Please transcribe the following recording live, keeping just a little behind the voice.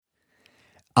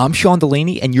I'm Sean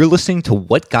Delaney, and you're listening to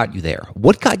What Got You There.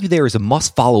 What Got You There is a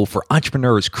must follow for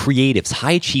entrepreneurs, creatives,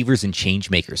 high achievers, and change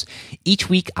makers. Each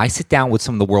week, I sit down with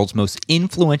some of the world's most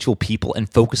influential people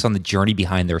and focus on the journey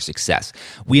behind their success.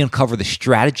 We uncover the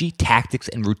strategy, tactics,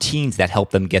 and routines that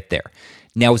help them get there.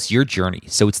 Now it's your journey,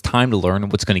 so it's time to learn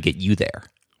what's going to get you there.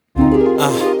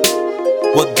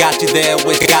 What got you there?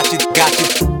 What got you?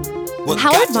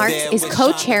 Howard Marks is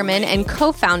co-chairman and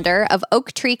co-founder of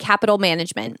Oaktree Capital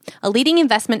Management, a leading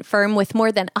investment firm with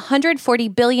more than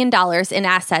 $140 billion in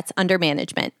assets under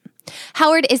management.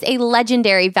 Howard is a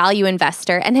legendary value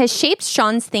investor and has shaped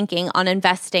Sean's thinking on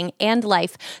investing and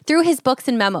life through his books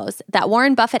and memos that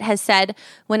Warren Buffett has said,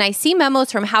 "When I see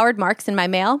memos from Howard Marks in my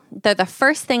mail, they're the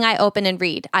first thing I open and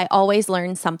read. I always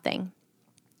learn something."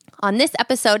 On this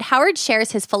episode, Howard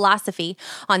shares his philosophy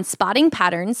on spotting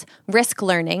patterns, risk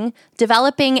learning,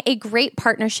 developing a great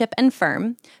partnership and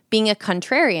firm, being a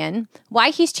contrarian,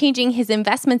 why he's changing his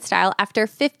investment style after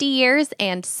 50 years,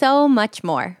 and so much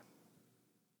more.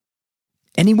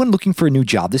 Anyone looking for a new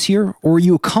job this year? Or are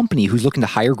you a company who's looking to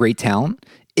hire great talent?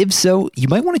 If so, you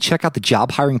might want to check out the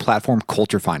job hiring platform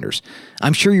Culture Finders.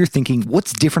 I'm sure you're thinking,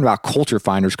 what's different about Culture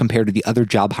Finders compared to the other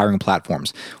job hiring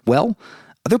platforms? Well,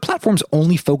 other platforms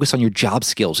only focus on your job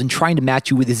skills and trying to match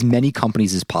you with as many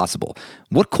companies as possible.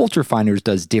 What Culture Finders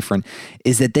does different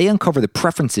is that they uncover the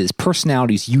preferences,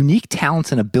 personalities, unique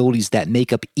talents, and abilities that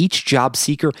make up each job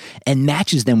seeker and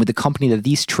matches them with the company that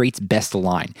these traits best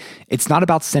align. It's not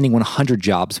about sending 100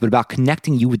 jobs, but about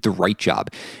connecting you with the right job.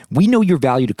 We know your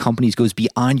value to companies goes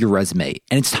beyond your resume,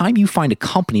 and it's time you find a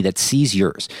company that sees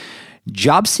yours.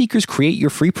 Job seekers, create your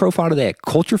free profile today at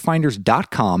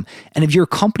culturefinders.com. And if you're a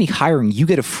company hiring, you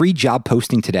get a free job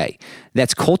posting today.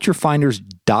 That's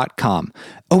culturefinders.com.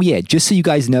 Oh yeah, just so you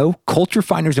guys know, Culture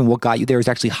Finders and What Got You There is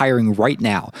actually hiring right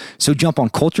now. So jump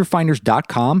on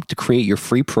culturefinders.com to create your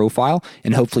free profile,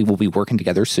 and hopefully we'll be working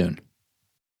together soon.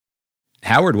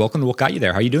 Howard, welcome to What Got You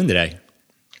There. How are you doing today?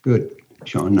 Good.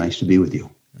 Sean, nice to be with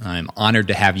you. I'm honored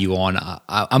to have you on.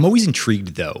 I'm always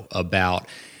intrigued, though, about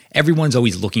everyone's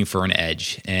always looking for an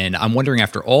edge. And I'm wondering,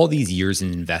 after all these years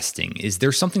in investing, is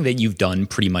there something that you've done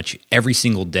pretty much every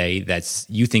single day that's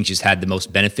you think just had the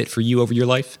most benefit for you over your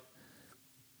life?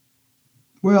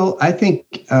 Well, I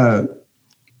think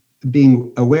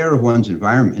being aware of one's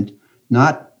environment,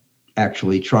 not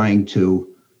actually trying to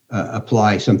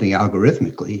apply something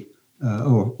algorithmically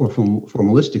or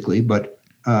formalistically, but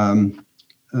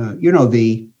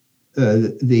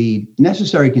the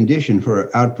necessary condition for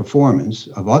outperformance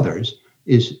of others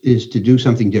is to do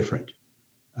something different.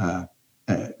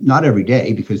 Not every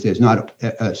day, because there's not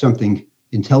something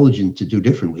intelligent to do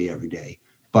differently every day,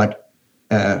 but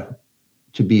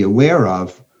to be aware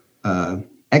of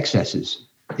excesses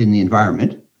in the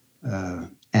environment,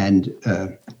 and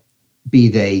be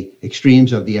they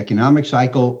extremes of the economic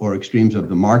cycle or extremes of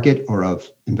the market or of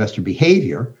investor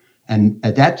behavior, and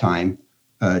at that time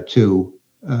to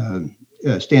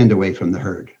stand away from the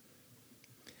herd.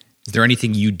 Is there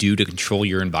anything you do to control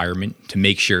your environment to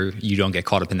make sure you don't get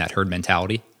caught up in that herd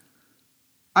mentality?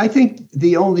 I think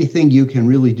the only thing you can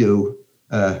really do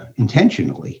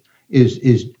intentionally is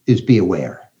be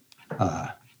aware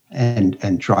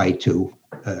and try to,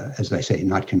 as I say,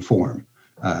 not conform.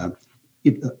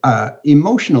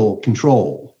 Emotional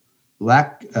control,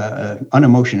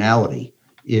 unemotionality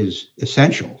is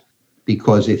essential,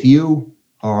 because if you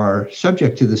are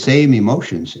subject to the same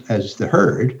emotions as the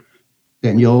herd,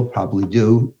 then you'll probably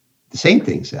do the same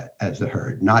things as the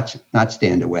herd, not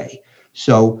stand away.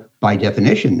 So by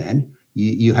definition, then,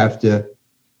 you have to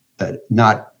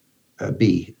not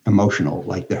be emotional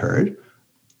like the herd.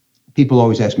 People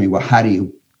always ask me, well, how do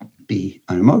you be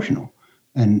unemotional?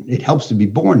 And it helps to be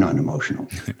born unemotional.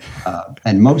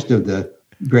 And most of the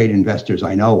great investors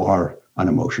I know are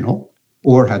unemotional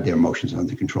or have their emotions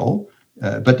under control.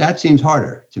 But that seems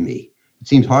harder to me. It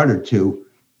seems harder to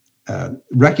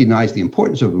recognize the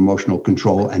importance of emotional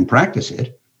control and practice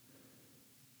it,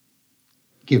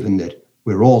 given that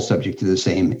we're all subject to the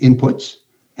same inputs,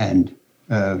 and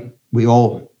we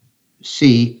all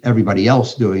see everybody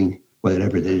else doing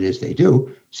whatever it is they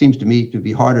do. Seems to me to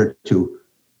be harder to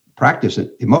practice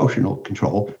emotional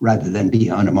control rather than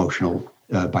be unemotional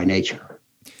by nature.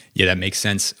 Yeah, that makes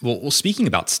sense. Well, speaking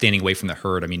about standing away from the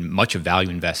herd, I mean, much of value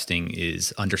investing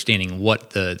is understanding what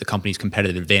the company's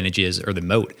competitive advantage is, or the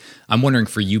moat. I'm wondering,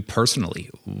 for you personally,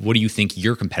 what do you think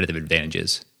your competitive advantage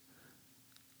is?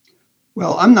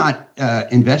 Well, I'm not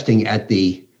investing at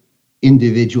the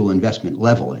individual investment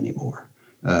level anymore.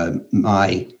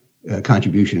 My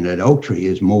contribution at Oaktree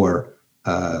is more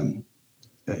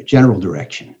general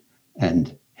direction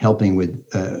and helping with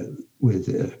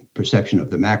perception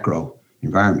of the macro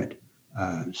environment.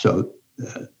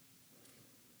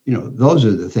 Those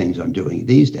are the things I'm doing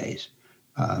these days.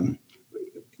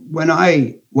 When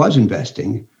I was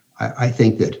investing, I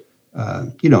think that,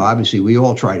 obviously we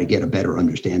all try to get a better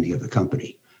understanding of the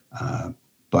company.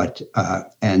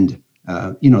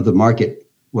 The market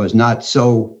was not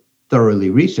so thoroughly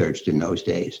researched in those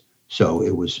days, so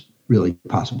it was really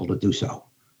possible to do so.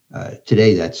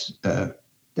 Today, that's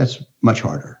much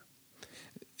harder.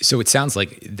 So it sounds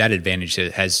like that advantage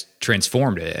has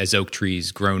transformed as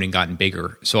Oaktree's grown and gotten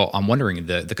bigger. So I'm wondering,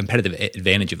 the competitive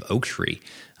advantage of Oaktree,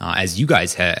 as you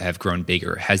guys have grown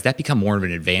bigger, has that become more of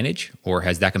an advantage, or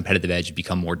has that competitive edge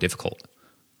become more difficult?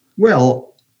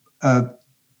 Well,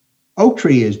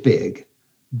 Oaktree is big,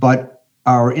 but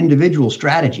our individual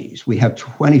strategies, we have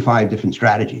 25 different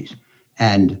strategies,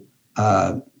 and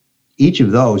each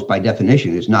of those, by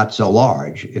definition, is not so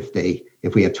large.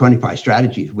 If we have 25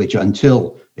 strategies, which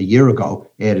until a year ago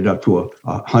added up to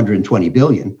 120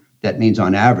 billion, that means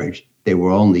on average they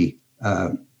were only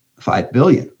 5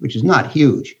 billion, which is not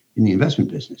huge in the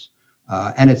investment business.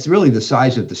 And it's really the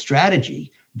size of the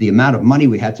strategy, the amount of money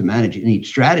we had to manage in each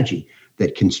strategy,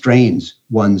 that constrains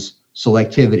one's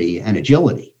selectivity and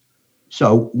agility.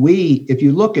 So if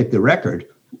you look at the record,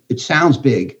 it sounds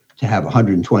big to have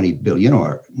 120 billion,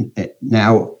 or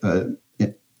now,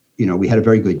 we had a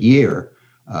very good year,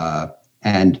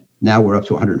 and now we're up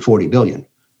to 140 billion.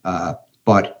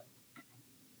 But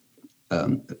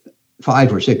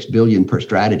 5 or 6 billion per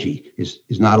strategy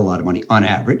is not a lot of money on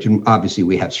average. And obviously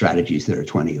we have strategies that are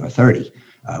 20 or 30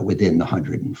 within the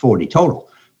 140 total.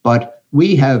 But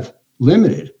we have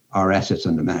limited our assets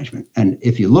under management. And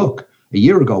if you look, a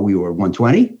year ago we were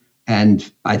 120,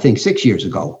 and I think 6 years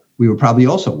ago we were probably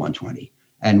also 120.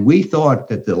 And we thought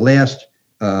that the last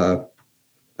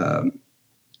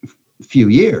few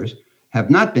years have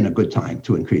not been a good time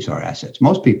to increase our assets.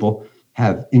 Most people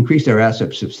have increased their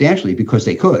assets substantially because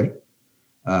they could.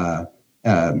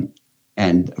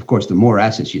 And of course, the more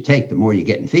assets you take, the more you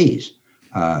get in fees.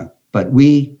 But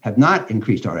we have not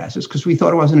increased our assets because we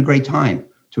thought it wasn't a great time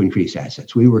to increase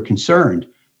assets. We were concerned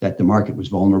that the market was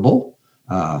vulnerable.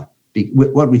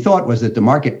 What we thought was that the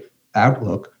market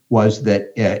outlook was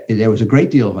that there was a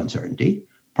great deal of uncertainty.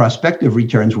 Prospective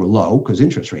returns were low because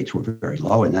interest rates were very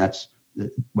low, and that's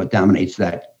what dominates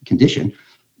that condition.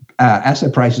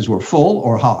 Asset prices were full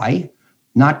or high,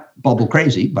 not bubble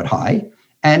crazy, but high.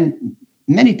 And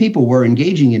many people were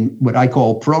engaging in what I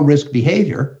call pro-risk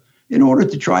behavior in order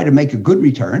to try to make a good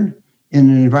return in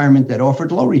an environment that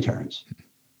offered low returns.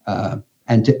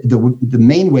 The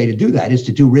main way to do that is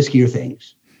to do riskier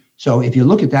things. So if you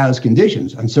look at those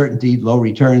conditions, uncertainty, low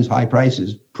returns, high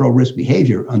prices, pro-risk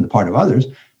behavior on the part of others,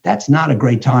 that's not a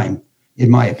great time,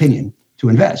 in my opinion, to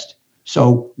invest.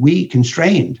 So we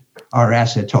constrained our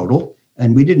asset total,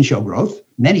 and we didn't show growth.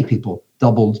 Many people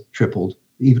doubled, tripled,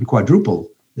 even quadrupled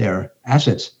their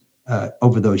assets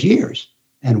over those years,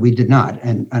 and we did not.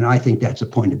 And I think that's a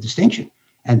point of distinction.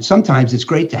 And sometimes it's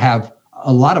great to have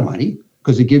a lot of money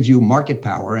because it gives you market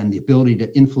power and the ability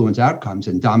to influence outcomes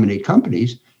and dominate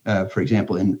companies, for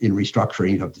example, in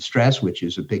restructuring of distress, which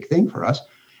is a big thing for us.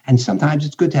 And sometimes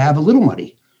it's good to have a little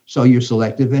money, so you're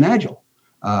selective and agile.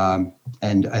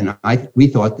 We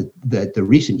thought that the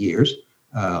recent years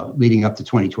leading up to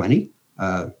 2020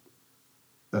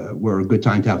 were a good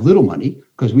time to have little money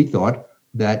because we thought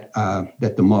that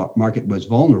the market was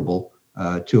vulnerable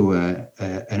to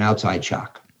an outside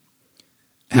shock,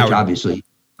 which obviously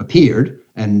appeared,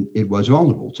 and it was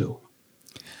vulnerable to.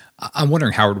 I'm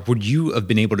wondering, Howard, would you have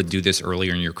been able to do this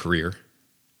earlier in your career?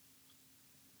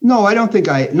 No, I don't think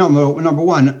number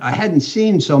one, I hadn't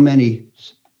seen so many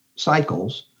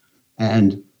cycles,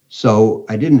 and so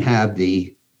I didn't have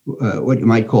the what you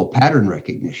might call pattern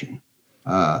recognition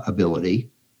ability,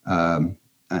 and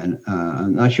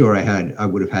I'm not sure I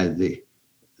would have had the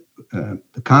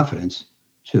confidence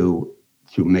to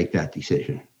make that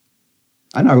decision.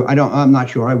 I'm not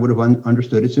sure I would have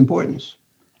understood its importance.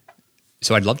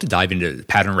 So I'd love to dive into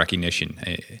pattern recognition.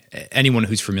 Anyone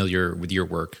who's familiar with your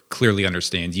work clearly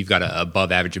understands you've got an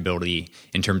above average ability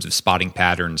in terms of spotting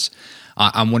patterns.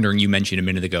 I'm wondering, you mentioned a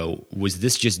minute ago, was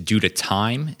this just due to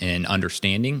time and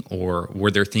understanding, or were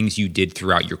there things you did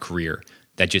throughout your career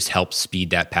that just helped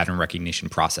speed that pattern recognition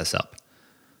process up?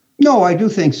 No, I do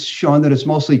think, Sean, that it's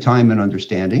mostly time and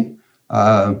understanding.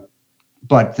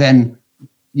 But then,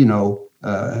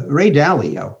 Ray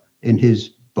Dalio, in his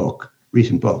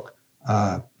recent book,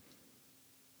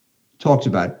 talks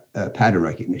about pattern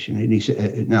recognition, and he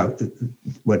said, now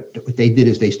what they did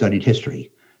is they studied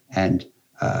history, and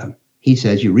he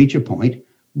says you reach a point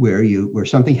where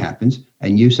something happens,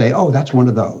 and you say, "Oh, that's one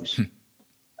of those."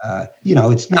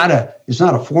 It's not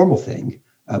a formal thing.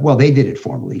 Well, they did it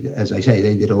formally. As I say,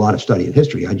 they did a lot of study of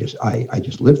history. I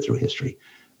just lived through history.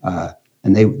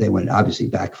 And they went obviously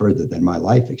back further than my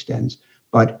life extends.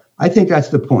 But I think that's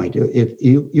the point. If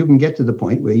you can get to the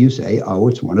point where you say, oh,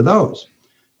 it's one of those.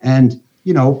 And,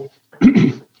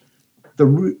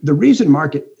 the reason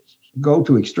markets go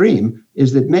to extreme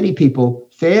is that many people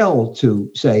fail to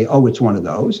say, oh, it's one of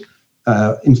those.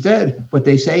 Instead, what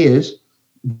they say is,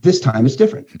 this time it's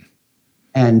different.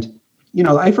 And,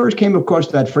 I first came, of course,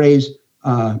 to that phrase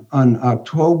on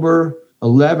October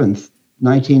 11th,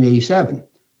 1987.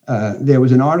 There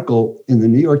was an article in the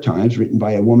New York Times written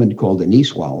by a woman called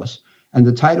Anise Wallace, and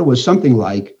the title was something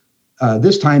like,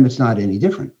 this time it's not any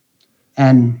different.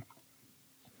 And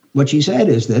what she said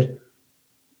is that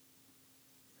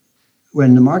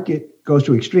when the market goes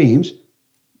to extremes,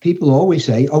 people always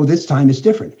say, oh, this time it's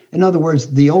different. In other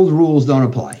words, the old rules don't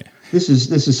apply. This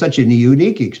is such a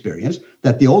unique experience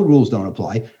that the old rules don't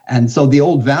apply. And so the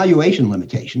old valuation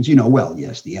limitations,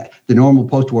 yes, the normal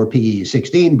post-war PE is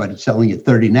 16, but it's selling at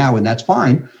 30 now, and that's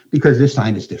fine because this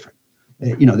time it's different.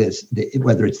 There's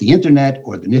whether it's the internet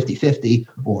or the Nifty 50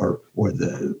 or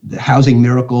the housing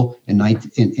miracle in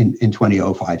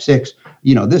 2005-6,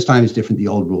 this time is different. The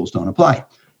old rules don't apply.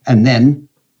 And then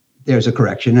there's a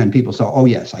correction and people say, oh,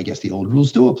 yes, I guess the old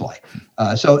rules do apply.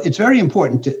 So it's very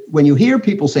important when you hear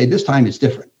people say this time it's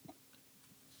different,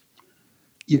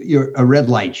 a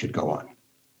red light should go on.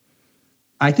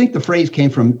 I think the phrase came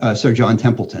from Sir John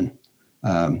Templeton.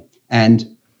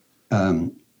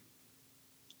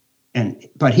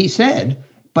 But he said,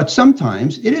 but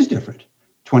sometimes it is different.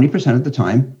 20% of the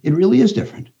time, it really is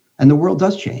different. And the world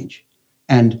does change.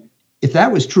 And if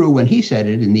that was true when he said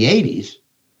it in the 80s,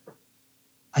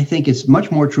 I think it's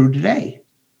much more true today.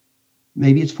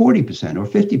 Maybe it's 40% or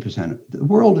 50%. The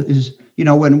world is,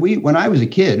 when I was a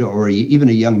kid or even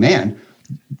a young man,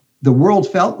 the world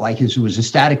felt like it was a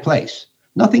static place.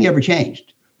 Nothing ever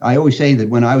changed. I always say that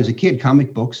when I was a kid,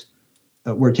 comic books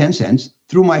were 10 cents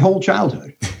through my whole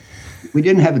childhood. We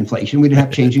didn't have inflation. We didn't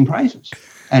have changing prices.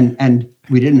 And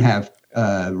we didn't have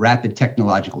rapid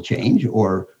technological change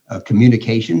or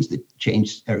communications that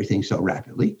changed everything so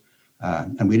rapidly.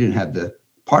 And we didn't have the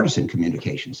partisan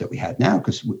communications that we had now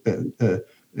because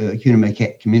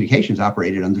communications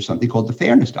operated under something called the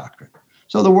Fairness Doctrine.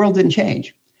 So the world didn't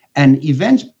change. And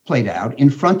events played out in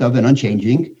front of an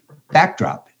unchanging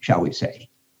backdrop, shall we say.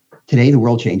 Today, the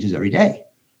world changes every day.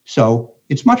 So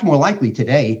it's much more likely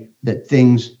today that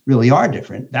things really are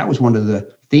different. That was one of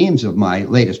the themes of my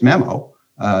latest memo,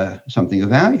 Something of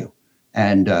Value.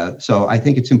 And so I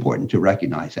think it's important to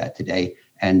recognize that today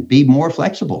and be more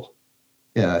flexible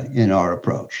in our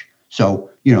approach. So,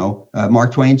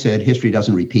 Mark Twain said, history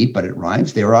doesn't repeat, but it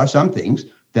rhymes. There are some things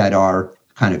that are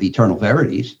kind of eternal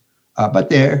verities, but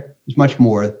there is much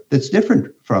more that's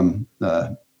different from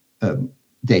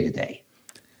day to day.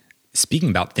 Speaking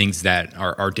about things that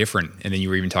are different, and then you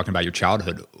were even talking about your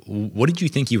childhood, what did you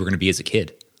think you were going to be as a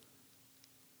kid?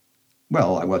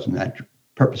 Well, I wasn't that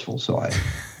purposeful, so I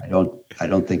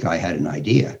don't think I had an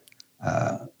idea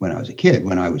when I was a kid.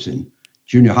 When I was in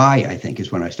junior high, I think, is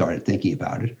when I started thinking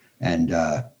about it. And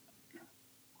I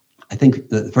think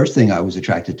the first thing I was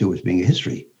attracted to was being a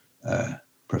history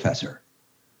professor.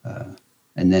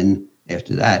 And then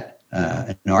after that,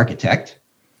 an architect.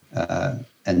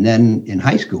 And then in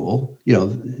high school,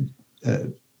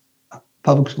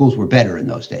 public schools were better in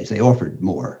those days. They offered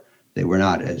more. They were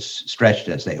not as stretched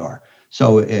as they are.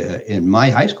 So in my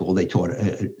high school, they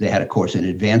had a course in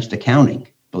advanced accounting,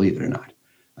 believe it or not.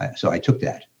 So I took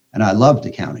that. And I loved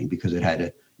accounting because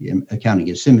accounting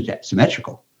is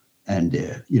symmetrical. And,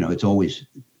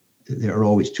 there are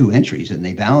always two entries and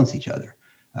they balance each other.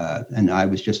 And I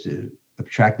was just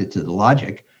attracted to the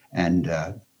logic. And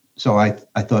so I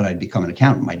thought I'd become an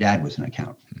accountant. My dad was an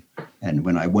accountant. And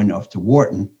when I went off to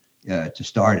Wharton to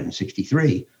start in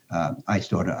 1963, I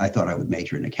thought I would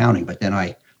major in accounting. But then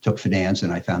I took finance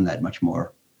and I found that much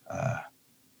more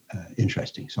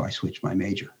interesting. So I switched my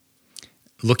major.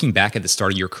 Looking back at the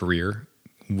start of your career,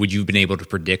 would you have been able to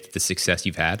predict the success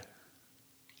you've had?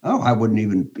 Oh, I wouldn't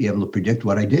even be able to predict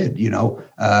what I did. When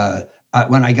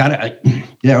I got it,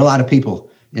 there are a lot of people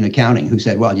in accounting who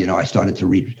said, well, I started to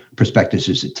read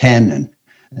prospectuses at 10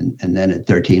 and then at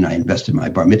 13, I invested my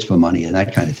bar mitzvah money and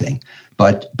that kind of thing.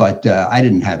 But I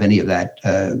didn't have any of that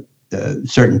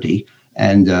certainty.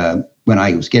 And when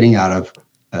I was getting out of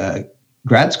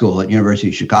grad school at University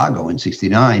of Chicago in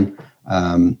 1969,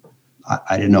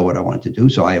 I didn't know what I wanted to do.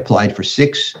 So I applied for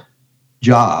 6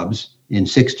 jobs in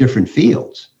 6 different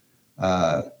fields.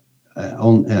 And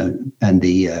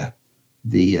the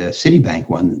Citibank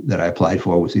one that I applied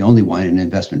for was the only one in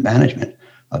investment management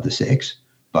of the 6.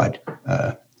 But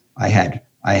I had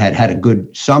a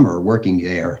good summer working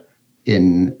there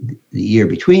in the year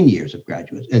between years of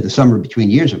graduate, the summer between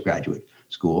years of graduate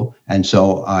school. And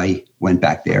so I went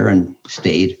back there and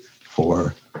stayed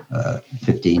for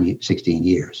 15, 16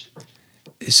 years.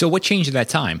 So what changed at that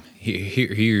time?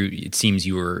 Here, it seems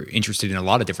you were interested in a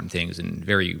lot of different things and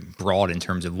very broad in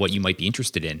terms of what you might be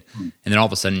interested in. And then all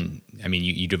of a sudden, I mean,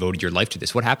 you devoted your life to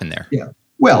this. What happened there? Yeah.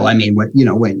 Well, I mean,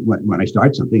 when I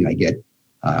start something, I get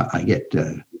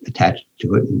attached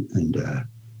to it, and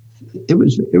it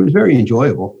was very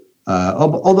enjoyable,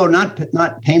 although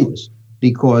not painless,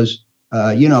 because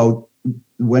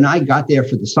when I got there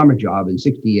for the summer job in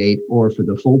 '68 or for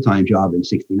the full-time job in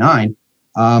 '69.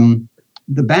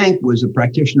 The bank was a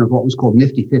practitioner of what was called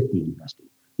Nifty 50 investing.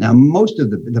 Now, most of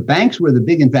the banks were the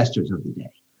big investors of the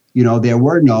day. There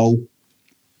were no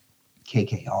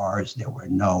KKRs, there were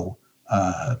no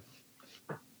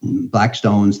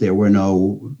Blackstones, there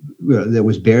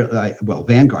was barely,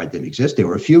 Vanguard didn't exist. There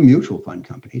were a few mutual fund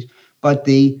companies, but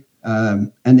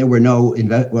and there were no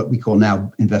what we call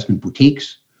now investment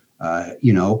boutiques,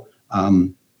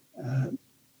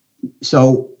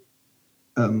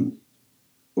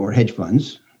 or hedge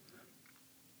funds.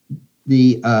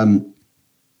 The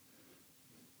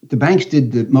banks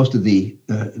did most of the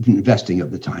investing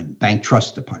of the time. Bank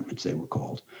trust departments, they were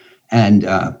called, and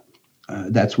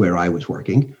that's where I was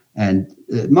working. And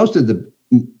most of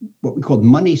what we called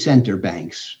money center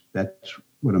banks, that's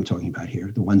what I'm talking about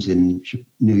here, the ones in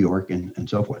New York and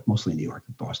so forth, mostly New York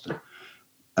and Boston.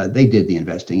 They did the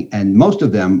investing, and most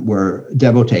of them were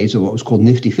devotees of what was called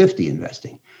Nifty 50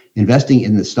 investing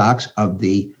in the stocks of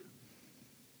the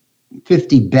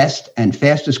 50 best and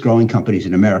fastest growing companies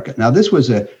in America. Now, this was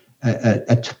a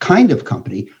kind of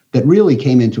company that really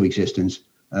came into existence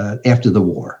after the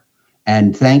war.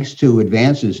 And thanks to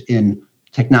advances in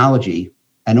technology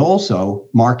and also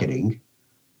marketing,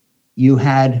 you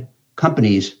had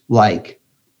companies like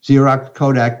Xerox,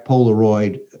 Kodak,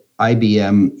 Polaroid,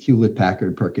 IBM,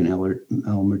 Hewlett-Packard,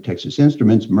 Perkin-Elmer, Texas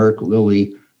Instruments, Merck,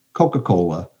 Lilly,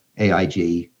 Coca-Cola,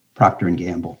 AIG, Procter &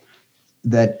 Gamble,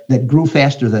 that grew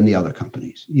faster than the other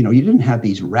companies. You didn't have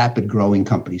these rapid growing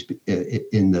companies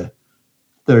in the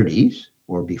 30s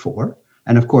or before.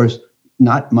 And of course,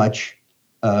 not much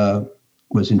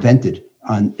was invented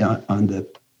on the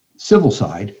civil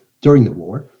side during the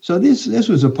war. So this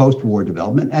was a post-war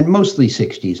development, and mostly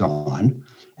 60s on.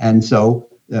 And so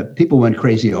people went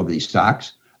crazy over these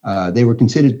stocks. They were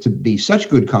considered to be such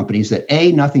good companies that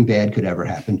A, nothing bad could ever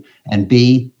happen, and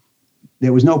B,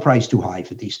 there was no price too high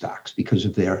for these stocks because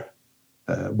of their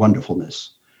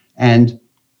wonderfulness. And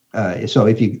so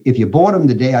if you bought them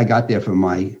the day I got there for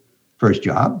my first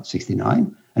job,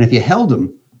 69, and if you held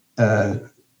them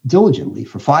diligently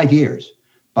for 5 years,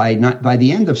 by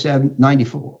the end of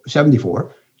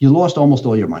 74, you lost almost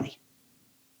all your money.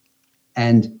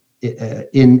 And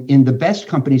in the best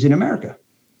companies in America.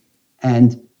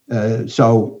 And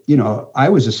so, I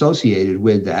was associated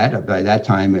with that. By that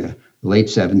time, late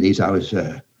 70s, I was,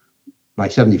 by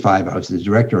 75, I was the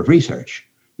director of research,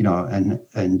 and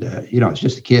I was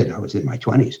just a kid. I was in my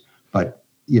 20s. But,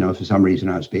 for some reason,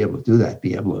 I was able to do that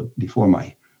before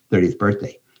my 30th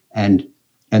birthday. And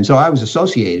so I was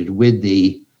associated with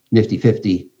the Nifty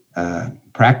 50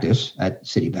 practice at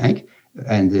Citibank.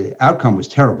 And the outcome was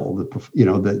terrible.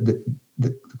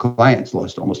 The clients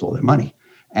lost almost all their money,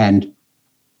 and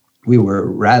we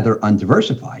were rather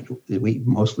undiversified. We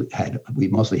mostly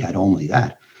had only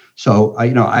that. So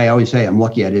I always say I'm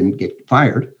lucky I didn't get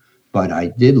fired, but I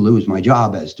did lose my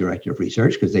job as director of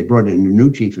research because they brought in a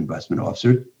new chief investment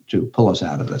officer to pull us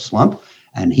out of the slump,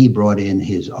 and he brought in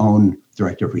his own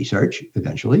director of research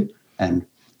eventually. And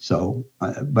so,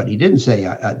 but he didn't say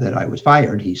that I was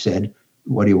fired. He said,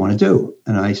 "What do you want to do?"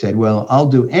 And I said, "Well, I'll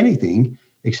do anything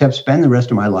except spend the rest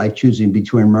of my life choosing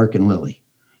between Merck and Lilly,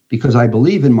 because I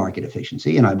believe in market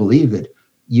efficiency, and I believe that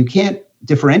you can't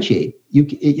differentiate.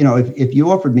 If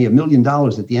you offered me $1 million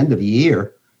at the end of a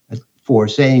year for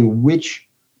saying which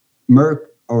Merck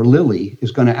or Lilly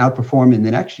is going to outperform in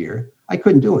the next year, I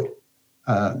couldn't do it.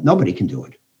 Nobody can do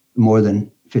it more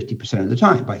than 50% of the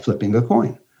time by flipping a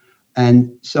coin."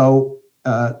 And so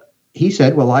he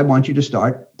said, "Well, I want you to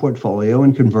start portfolio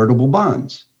in convertible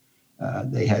bonds."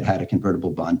 They had a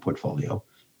convertible bond portfolio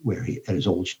where he at his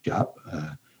old job,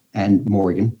 and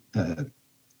Morgan,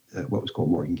 what was called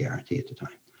Morgan Guarantee at the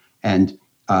time. And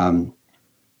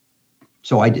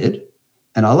so I did,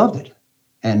 and I loved it.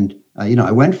 And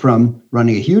I went from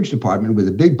running a huge department with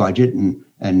a big budget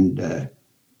and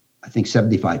I think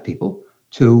 75 people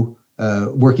to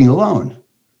working alone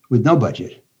with no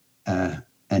budget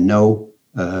and no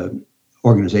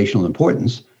organizational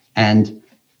importance, and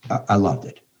I loved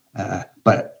it.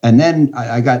 And then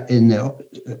I got in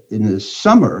the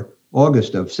summer,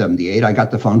 August of '78, I got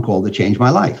the phone call that changed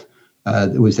my life.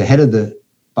 It was the head of the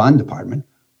bond department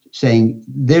saying,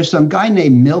 there's some guy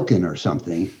named Milken or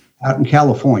something out in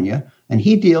California, and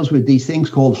he deals with these things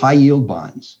called high yield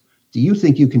bonds. Do you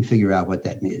think you can figure out what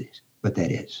that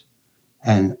is?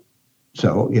 And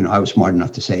so, I was smart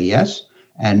enough to say yes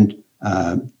and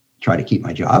try to keep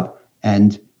my job.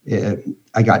 And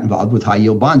I got involved with high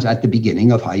yield bonds at the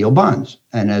beginning of high yield bonds.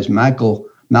 And as Malcolm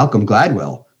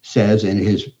Gladwell says in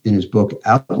his book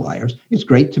Outliers, it's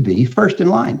great to be first in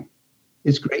line.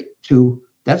 It's great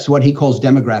that's what he calls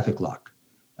demographic luck,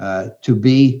 to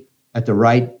be at the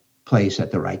right place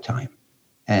at the right time.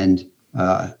 And,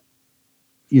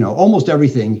 almost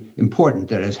everything important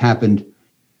that has happened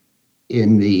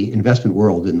in the investment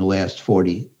world in the last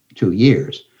 42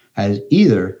 years has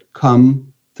either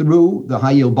come through the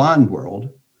high yield bond world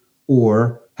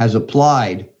or has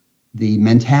applied the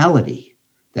mentality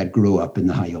that grew up in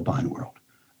the high yield bond world.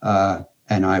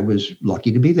 And I was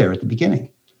lucky to be there at the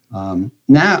beginning.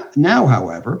 Now,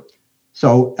 however,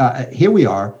 so here we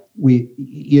are.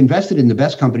 You invested in the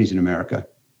best companies in America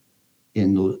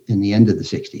in the end of the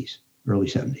 60s, early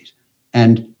 70s,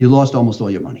 and you lost almost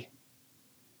all your money.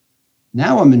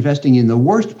 Now I'm investing in the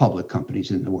worst public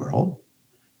companies in the world,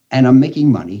 and I'm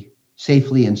making money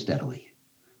safely and steadily.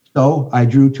 So I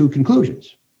drew two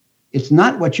conclusions. It's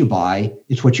not what you buy,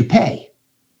 it's what you pay.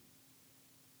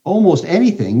 Almost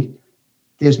anything,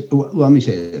 let me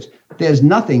say this, there's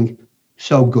nothing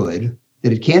so good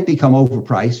that it can't become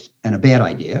overpriced and a bad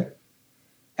idea.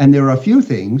 And there are a few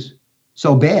things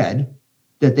so bad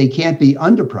that they can't be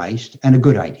underpriced and a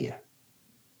good idea.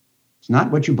 It's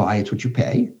not what you buy, it's what you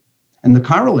pay. And the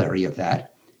corollary of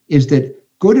that is that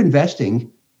good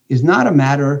investing is not a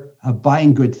matter of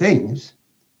buying good things.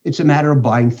 It's a matter of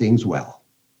buying things well.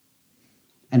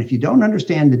 And if you don't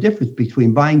understand the difference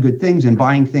between buying good things and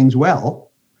buying things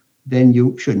well, then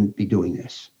you shouldn't be doing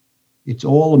this. It's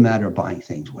all a matter of buying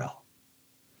things well.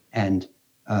 And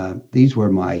these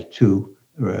were my two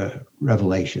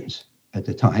revelations at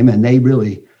the time, and they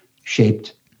really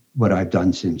shaped what I've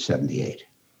done since '78.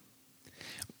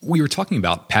 We were talking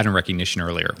about pattern recognition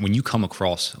earlier. When you come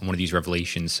across one of these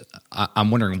revelations,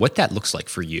 I'm wondering what that looks like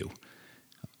for you.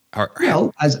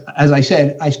 Well, as I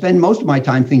said, I spend most of my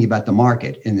time thinking about the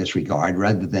market in this regard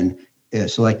rather than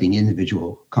selecting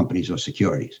individual companies or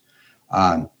securities.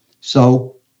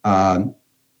 So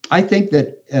I think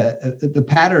that the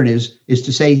pattern is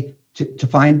to say, to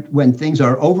find when things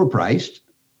are overpriced,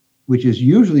 which is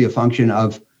usually a function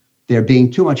of there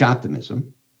being too much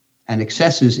optimism and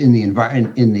excesses in the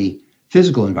environment, in the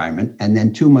physical environment, and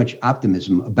then too much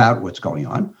optimism about what's going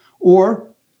on,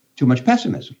 or too much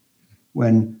pessimism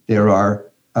when there are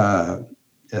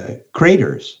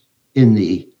craters in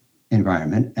the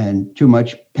environment and too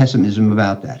much pessimism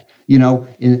about that.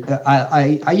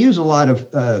 I use a lot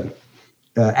of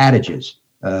adages,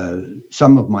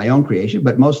 some of my own creation,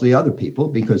 but mostly other people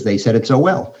because they said it so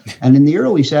well. And in the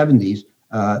early 70s,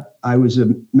 I was a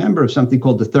member of something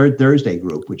called the Third Thursday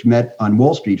Group, which met on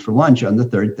Wall Street for lunch on the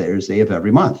third Thursday of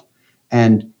every month.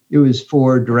 And it was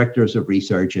for directors of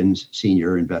research and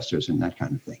senior investors and that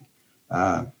kind of thing.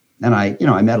 And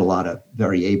I met a lot of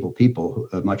very able people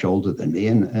much older than me,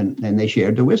 and they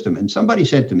shared their wisdom. And somebody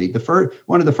said to me,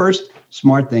 one of the first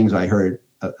smart things I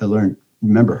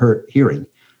remember hearing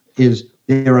is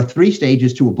there are three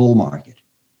stages to a bull market.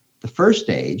 The first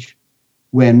stage,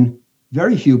 when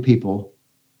very few people,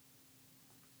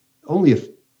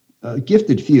 only a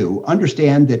gifted few,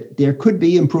 understand that there could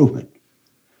be improvement.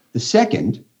 The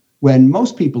second, when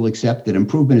most people accept that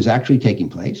improvement is actually taking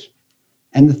place.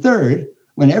 And the third,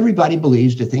 when everybody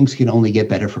believes that things can only get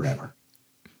better forever.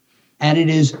 And it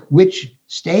is which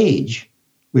stage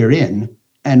we're in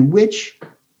and which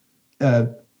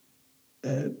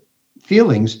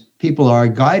feelings people are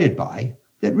guided by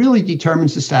that really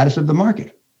determines the status of the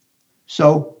market.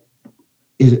 So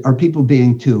are people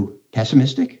being too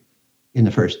pessimistic in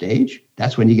the first stage?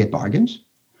 That's when you get bargains.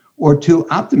 Or too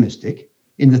optimistic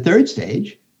in the third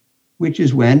stage, which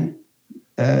is when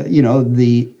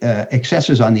the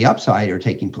excesses on the upside are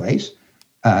taking place,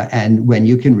 and when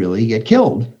you can really get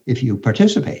killed if you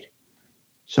participate.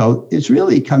 So it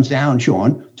really comes down,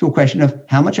 Sean, to a question of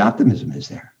how much optimism is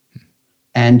there.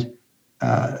 And,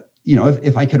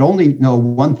 if I could only know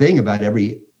one thing about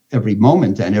every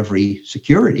moment and every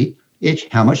security, it's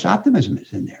how much optimism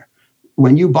is in there.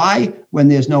 When you buy when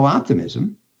there's no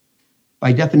optimism,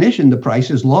 by definition, the price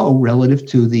is low relative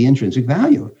to the intrinsic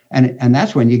value. And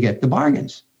that's when you get the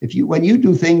bargains. When you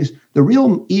do things, the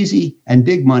real easy and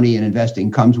big money in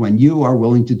investing comes when you are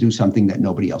willing to do something that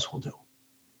nobody else will do.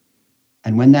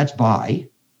 And when that's buy,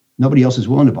 nobody else is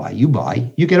willing to buy,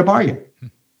 you get a bargain.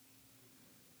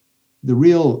 The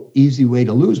real easy way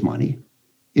to lose money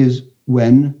is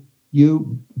when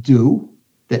you do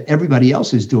that everybody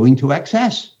else is doing to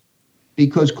excess,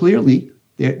 because clearly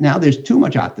there's too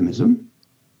much optimism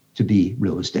to be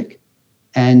realistic,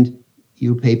 and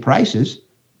you pay prices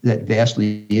that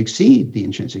vastly exceed the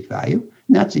intrinsic value,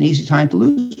 and that's an easy time to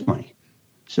lose money.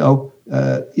 So,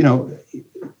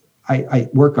 I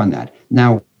work on that.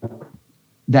 Now,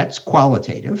 that's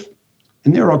qualitative,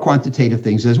 and there are quantitative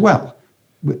things as well.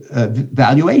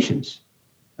 Valuations,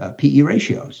 PE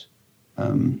ratios,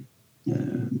 bond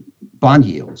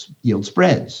yields, yield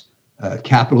spreads,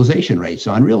 capitalization rates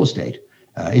on real estate,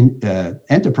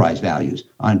 enterprise values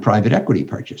on private equity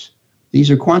purchase.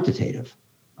 These are quantitative,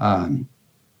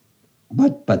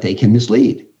 but they can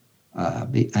mislead,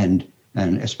 and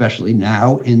especially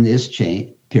now in this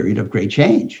period of great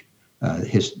change,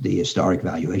 the historic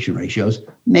valuation ratios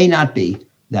may not be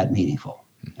that meaningful,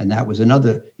 and that was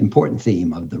another important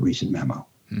theme of the recent memo.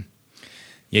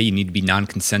 Yeah, you need to be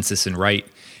non-consensus and right.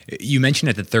 You mentioned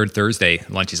at the Third Thursday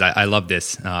lunches, I love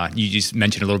this. You just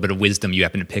mentioned a little bit of wisdom you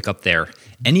happen to pick up there.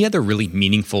 Any other really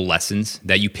meaningful lessons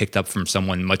that you picked up from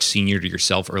someone much senior to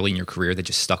yourself early in your career that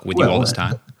just stuck with you all this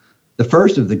time? The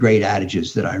first of the great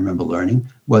adages that I remember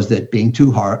learning was that being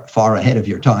too far ahead of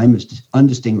your time is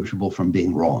undistinguishable from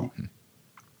being wrong,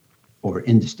 or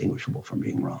indistinguishable from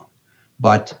being wrong.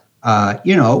 But,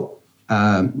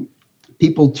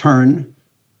 people turn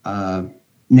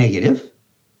negative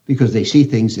because they see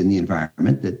things in the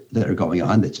environment that are going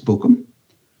on that spook them.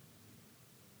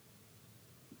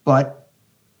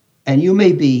 And you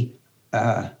may be,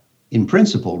 in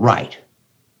principle, right.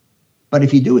 But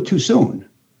if you do it too soon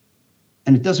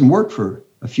and it doesn't work for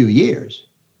a few years,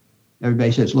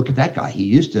 everybody says, look at that guy. He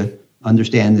used to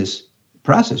understand this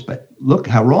process, but look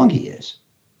how wrong he is.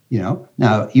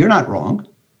 Now you're not wrong.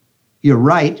 You're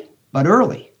right, but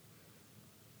early.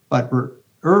 But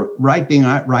being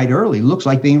right early looks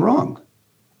like being wrong.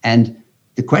 And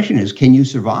the question is, can you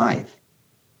survive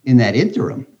in that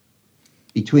interim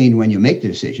between when you make the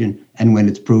decision and when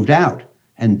it's proved out?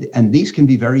 And these can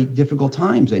be very difficult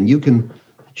times, and you can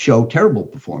show terrible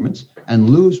performance and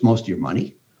lose most of your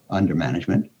money under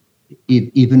management,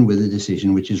 even with a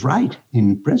decision which is right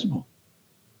in principle.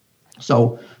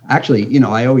 So actually,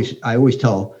 I always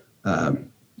tell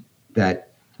that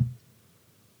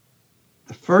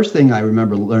the first thing I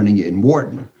remember learning in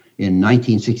Wharton in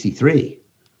 1963,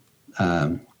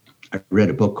 I read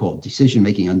a book called Decision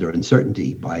Making Under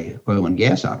Uncertainty by Oil and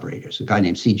Gas Operators, a guy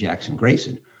named C. Jackson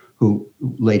Grayson, who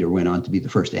later went on to be the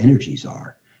first energy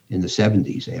czar in the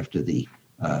 70s after the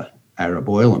Arab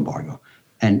oil embargo.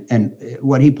 And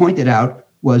what he pointed out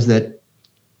was that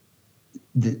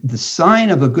the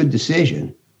sign of a good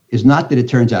decision is not that it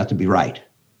turns out to be right.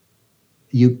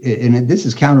 And this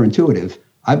is counterintuitive.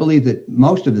 I believe that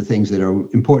most of the things that are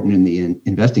important in the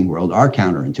investing world are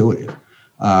counterintuitive.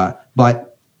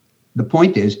 But the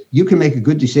point is, you can make a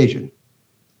good decision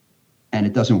and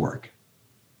it doesn't work.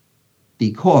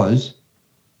 Because,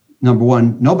 number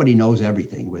one, nobody knows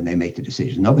everything when they make the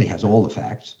decision. Nobody has all the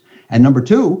facts. And number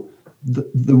two,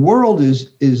 the world is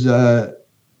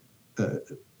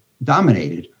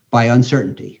dominated by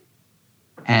uncertainty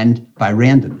and by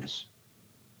randomness.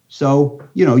 So,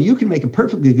 you can make a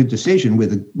perfectly good decision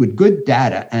with good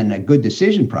data and a good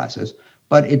decision process,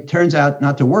 but it turns out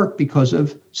not to work because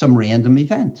of some random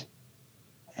event.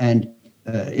 And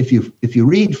if you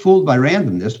read Fooled by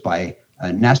Randomness by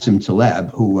Nassim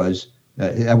Taleb, who was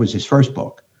that was his first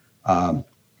book,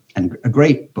 and a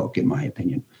great book in my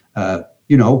opinion.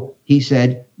 He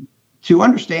said, to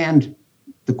understand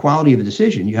the quality of a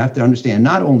decision, you have to understand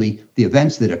not only the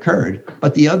events that occurred,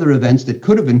 but the other events that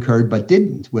could have occurred but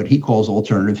didn't, what he calls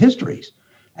alternative histories.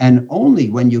 And only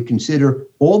when you consider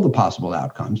all the possible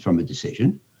outcomes from a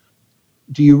decision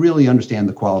do you really understand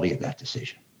the quality of that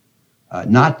decision.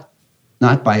 Not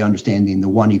by understanding the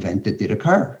one event that did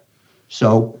occur.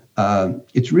 So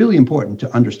it's really important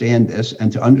to understand this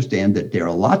and to understand that there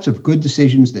are lots of good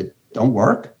decisions that don't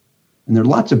work, and there are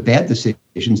lots of bad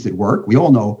decisions that work. We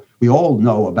all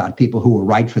know about people who were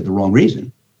right for the wrong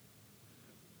reason.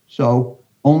 So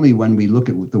only when we look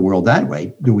at the world that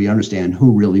way do we understand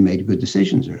who really made good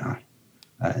decisions or not.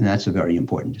 And that's a very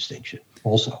important distinction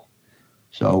also.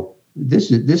 So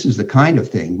this is the kind of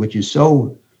thing which is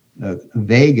so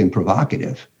vague and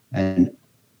provocative and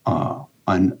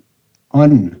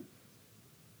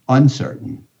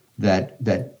uncertain that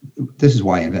this is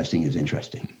why investing is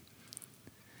interesting.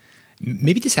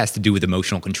 Maybe this has to do with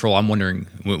emotional control. I'm wondering,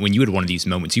 when you had one of these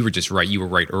moments, you were just right. You were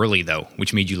right early, though,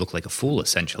 which made you look like a fool,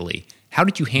 essentially. How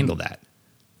did you handle that?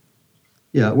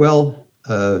 Yeah, well,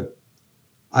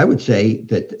 I would say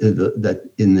that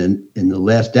in the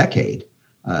last decade,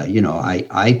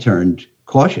 I turned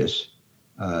cautious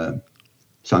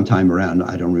sometime around,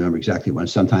 I don't remember exactly when,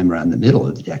 sometime around the middle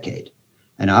of the decade.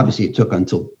 And obviously it took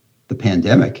until the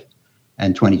pandemic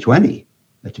and 2020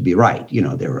 to be right.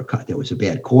 There was a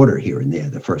bad quarter here and there.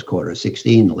 The first quarter of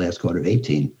 16, the last quarter of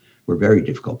 18 were very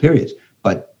difficult periods.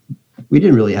 But we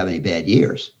didn't really have any bad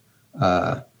years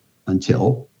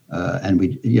until,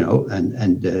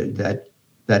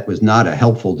 that was not a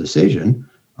helpful decision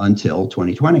until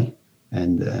 2020.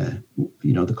 And,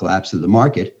 the collapse of the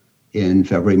market in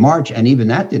February, March, and even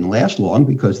that didn't last long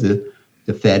because the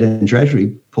Fed and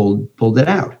Treasury pulled it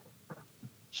out.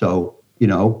 So,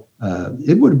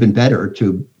 it would have been better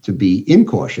to be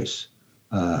incautious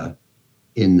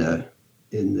in the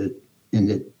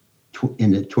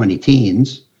 20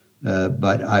 teens,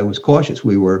 but I was cautious.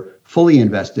 We were fully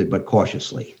invested, but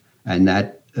cautiously, and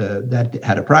that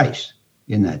had a price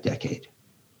in that decade.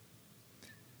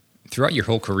 Throughout your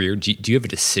whole career, do you have a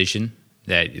decision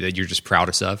that you're just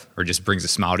proudest of, or just brings a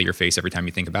smile to your face every time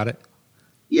you think about it?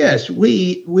 Yes,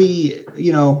 we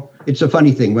it's a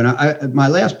funny thing. When my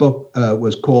last book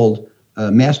was called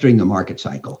Mastering the Market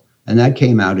Cycle, and that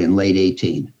came out in late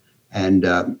 18.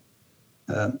 And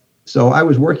so I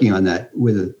was working on that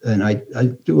and I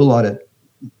do a lot of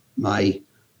my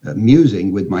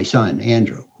musing with my son,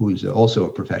 Andrew, who's also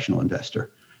a professional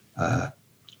investor.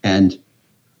 And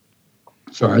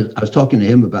so I was talking to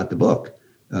him about the book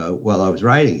while I was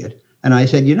writing it. And I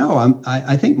said,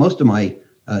 I think most of my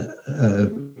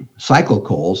cycle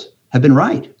calls have been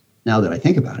right now that I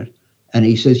think about it. And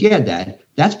he says, yeah, Dad,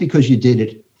 that's because you did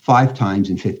it 5 times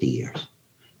in 50 years.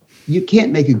 You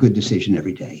can't make a good decision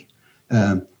every day.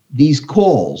 These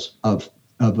calls of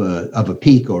a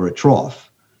peak or a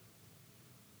trough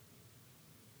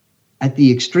at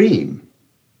the extreme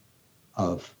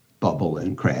of bubble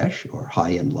and crash or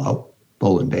high and low,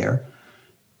 bull and bear,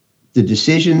 the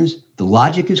decisions, the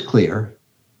logic is clear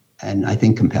and I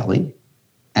think compelling,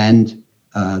 and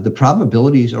the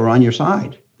probabilities are on your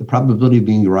side. The probability of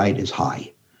being right is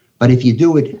high. But if you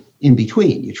do it in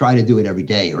between, you try to do it every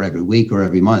day or every week or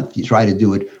every month, you try to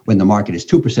do it when the market is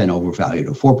 2% overvalued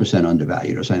or 4%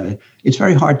 undervalued or something, it's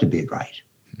very hard to be right.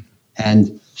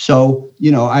 And so,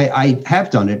 I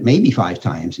have done it maybe 5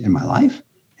 times in my life,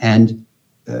 and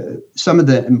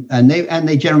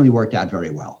they generally worked out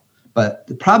very well. But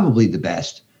probably the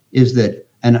best is that,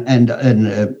 and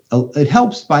it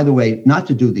helps, by the way, not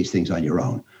to do these things on your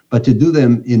own, but to do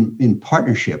them in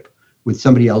partnership with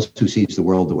somebody else who sees the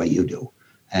world the way you do.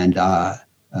 And,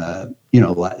 kind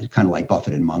of like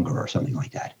Buffett and Munger or something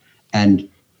like that. And,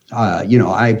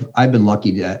 I've been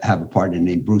lucky to have a partner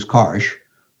named Bruce Karsh,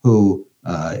 who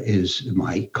is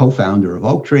my co-founder of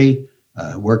Oaktree,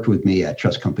 worked with me at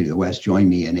Trust Company of the West, joined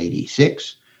me in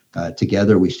 86.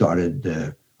 Together we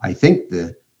started, I think,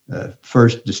 the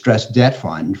first distressed debt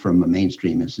fund from a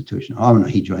mainstream institution. Oh, no,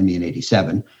 he joined me in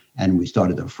 87. And we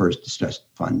started the first distressed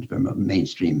fund from a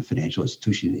mainstream financial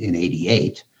institution in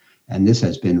 88. And this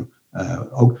has been,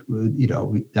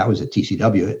 that was at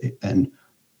TCW. And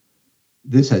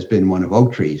this has been one of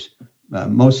Oaktree's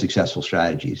most successful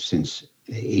strategies since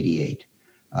 88.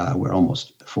 We're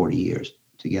almost 40 years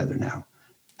together now.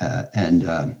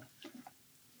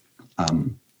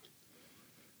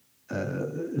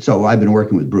 So I've been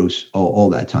working with Bruce all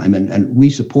that time, and we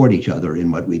support each other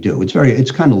in what we do.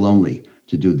 It's kind of lonely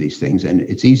to do these things, and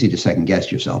it's easy to second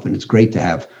guess yourself, and it's great to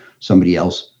have somebody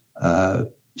else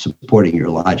supporting your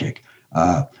logic.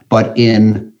 But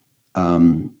in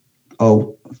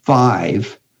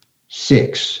 05,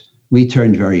 06, we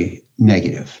turned very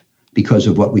negative because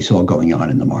of what we saw going on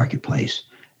in the marketplace,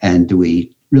 and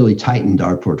we really tightened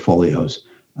our portfolios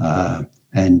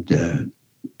and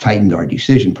tightened our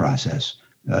decision process,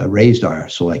 raised our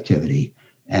selectivity,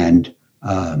 and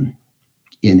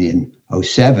in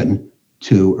 07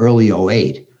 to early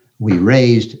 08, we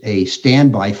raised a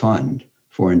standby fund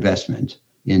for investment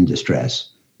in distress,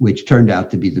 which turned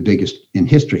out to be the biggest in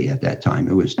history at that time.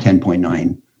 It was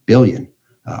 10.9 billion.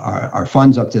 Our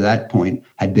funds up to that point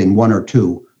had been 1 or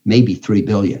 2, maybe 3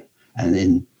 billion.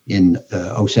 And in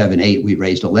 07-08, we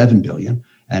raised 11 billion,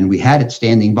 and we had it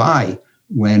standing by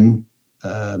when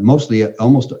almost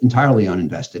entirely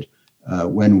uninvested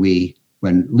when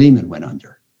Lehman went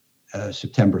under,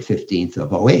 September 15th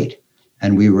of 08.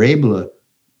 And we were able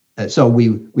to, so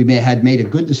we had made a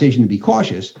good decision to be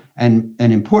cautious, and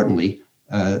importantly,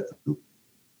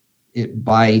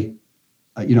 by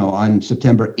on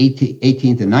September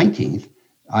 18th and 19th,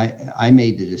 I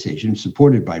made the decision,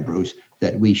 supported by Bruce,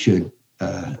 that we should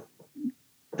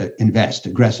invest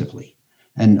aggressively.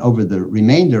 And over the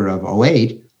remainder of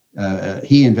 2008,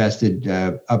 he invested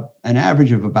an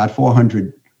average of about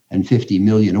 $450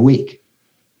 million a week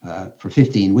for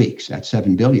 15 weeks. That's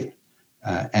 $7 billion.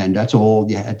 And that's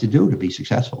all you had to do to be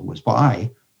successful, was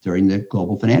buy during the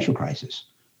global financial crisis.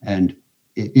 And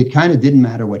it kind of didn't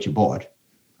matter what you bought,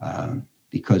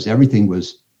 because everything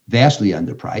was vastly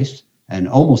underpriced and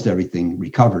almost everything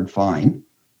recovered fine.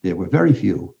 There were very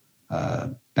few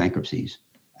bankruptcies.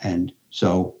 And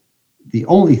so the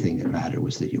only thing that mattered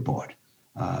was that you bought.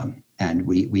 And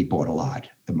we bought a lot.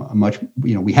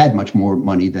 We had much more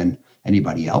money than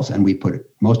anybody else, and we put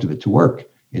most of it to work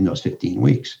in those 15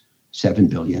 weeks, $7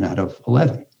 billion out of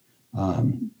 11.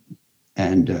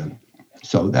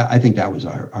 So I think that was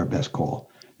our best call.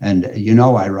 And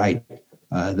I write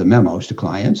the memos to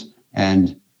clients,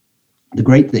 and the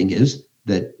great thing is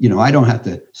that I don't have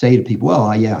to say to people,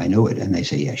 "Well, yeah, I knew it," and they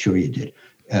say, "Yeah, sure you did."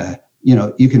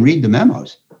 You can read the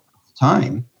memos.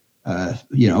 Time,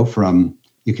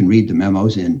 you can read the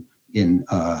memos in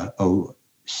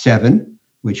 2007,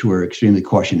 which were extremely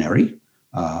cautionary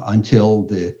until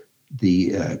the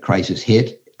crisis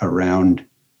hit around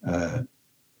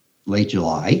late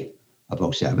July of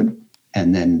 2007,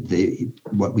 and then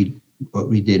what we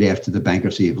did after the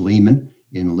bankruptcy of Lehman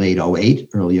in late 2008,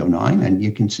 early 2009, and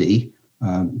you can see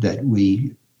that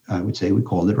I would say we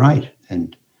called it right.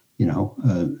 And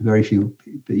very few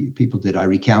people did. I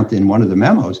recount in one of the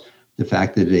memos the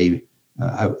fact that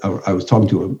I was talking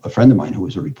to a friend of mine who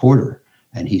was a reporter,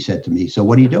 and he said to me, "So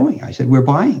what are you doing?" I said, "We're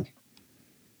buying."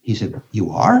 He said, "You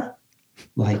are?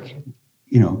 Like,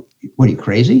 what are you,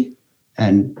 crazy?"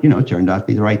 And it turned out to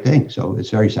be the right thing. So it's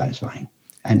very satisfying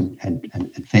and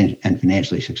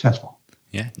financially successful.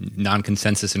 Yeah,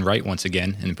 non-consensus and right once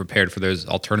again, and prepared for those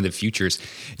alternative futures.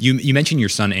 You mentioned your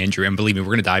son, Andrew, and believe me, we're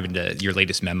going to dive into your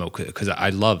latest memo because I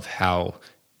love how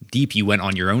deep you went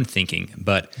on your own thinking.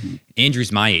 But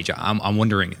Andrew's my age. I'm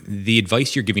wondering, the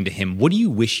advice you're giving to him, what do you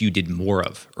wish you did more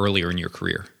of earlier in your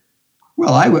career?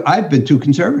 Well, I've been too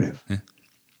conservative,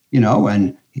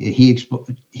 and he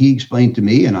explained to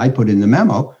me, and I put in the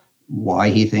memo why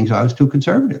he thinks I was too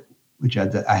conservative, which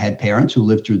I had parents who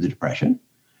lived through the Depression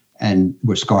and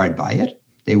were scarred by it.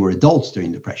 They were adults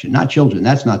during the Depression, not children.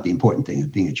 That's not the important thing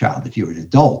of being a child. If you were an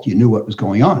adult, you knew what was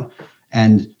going on.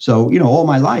 And so, all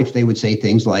my life, they would say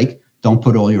things like, "Don't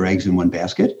put all your eggs in one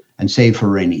basket and save for a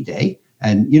rainy day."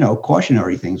 And,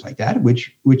 cautionary things like that,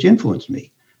 which influenced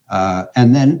me.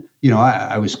 And then,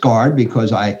 I was scarred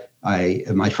because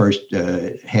my first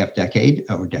half decade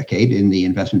or decade in the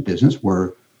investment business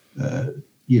were,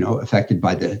 affected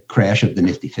by the crash of the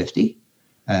Nifty 50.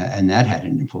 And that had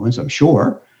an influence, I'm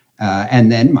sure.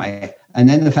 And then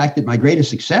the fact that my greatest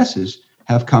successes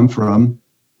have come from,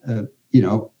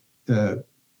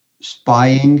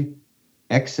 spying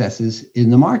excesses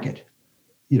in the market,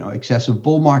 excessive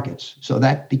bull markets. So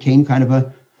that became kind of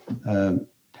a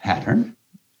pattern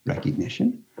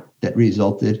recognition that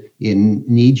resulted in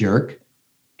knee-jerk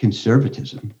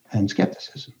conservatism and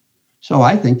skepticism. So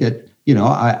I think that,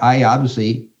 I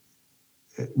obviously,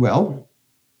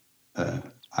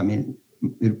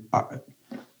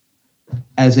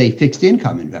 as a fixed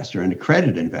income investor and a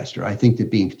credit investor, I think that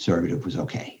being conservative was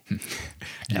okay.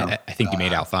 I think you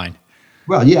made out fine.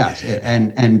 Well, yes,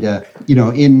 and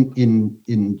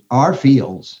in our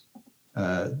fields,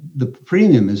 the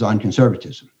premium is on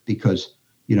conservatism because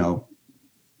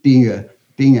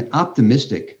being an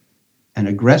optimistic and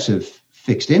aggressive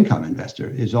fixed income investor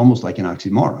is almost like an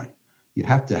oxymoron. You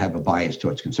have to have a bias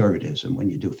towards conservatism when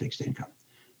you do fixed income.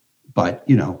 But,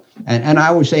 and I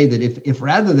always say that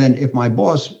if my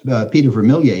boss, Peter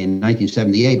Vermillier in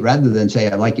 1978, rather than say,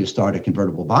 "I'd like you to start a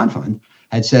convertible bond fund,"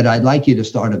 had said, "I'd like you to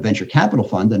start a venture capital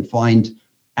fund and find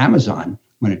Amazon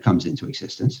when it comes into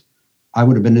existence," I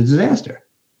would have been a disaster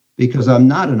because I'm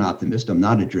not an optimist. I'm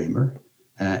not a dreamer.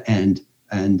 And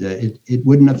it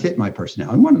wouldn't have fit my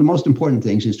personality. And one of the most important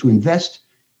things is to invest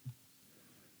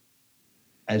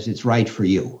as it's right for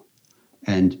you.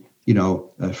 And,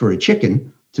 for a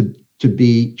chicken to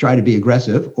try to be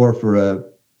aggressive, or for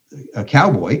a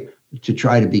cowboy to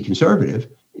try to be conservative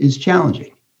is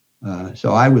challenging.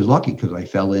 So I was lucky because I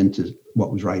fell into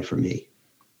what was right for me.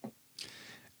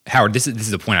 Howard, this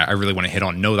is a point I really want to hit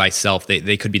on. Know thyself.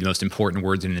 They could be the most important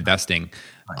words in investing.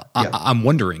 Yeah. I'm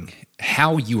wondering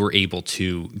how you were able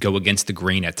to go against the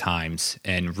grain at times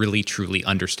and really, truly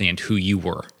understand who you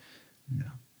were. Yeah.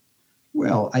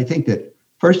 Well, I think that,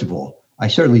 first of all, I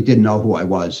certainly didn't know who I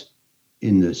was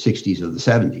in the 60s or the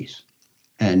 70s.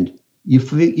 And, you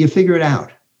figure it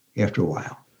out after a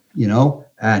while,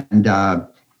 and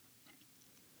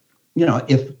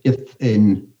if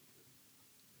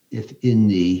in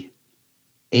the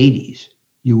 80s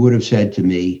you would have said to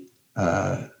me,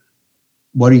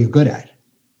 what are you good at?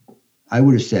 I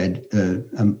would have said,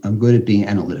 I'm good at being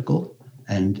analytical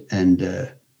and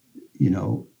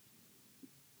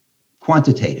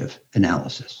quantitative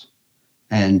analysis.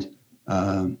 And,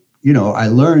 I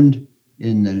learned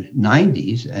in the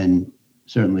 90s and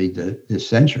certainly this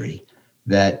century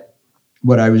that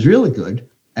what I was really good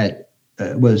at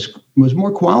was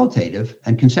more qualitative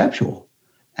and conceptual,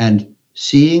 and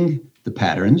seeing the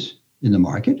patterns in the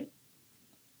market,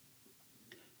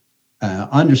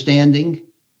 understanding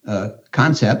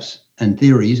concepts and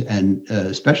theories, and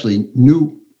especially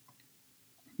new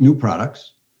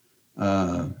products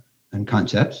and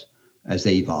concepts as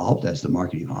they evolved, as the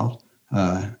market evolved,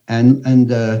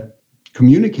 and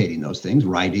communicating those things,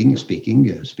 writing,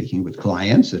 speaking with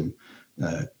clients, and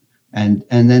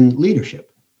then leadership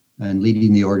and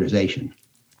leading the organization.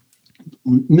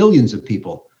 Millions of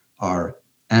people are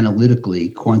analytically,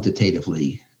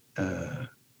 quantitatively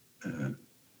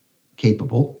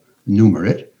capable,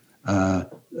 numerate,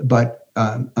 but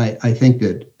I think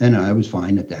that, and I was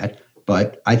fine at that,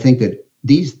 but I think that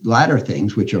these latter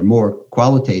things, which are more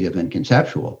qualitative and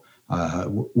conceptual,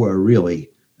 were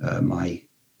really my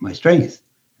strength.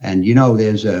 And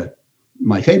there's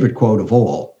my favorite quote of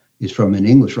all is from an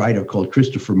English writer called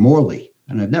Christopher Morley,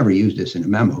 and I've never used this in a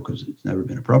memo because it's never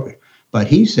been appropriate. But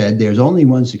he said, "There's only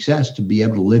one success: to be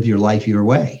able to live your life your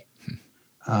way,"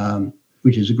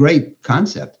 which is a great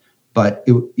concept. But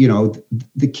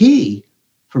the key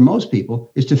for most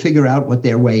people is to figure out what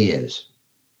their way is.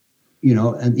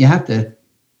 And you have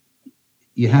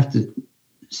to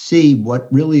see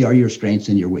what really are your strengths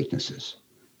and your weaknesses,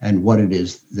 and what it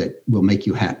is that will make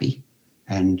you happy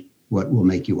and what will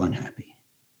make you unhappy.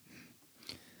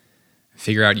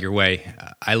 Figure out your way.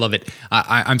 I love it.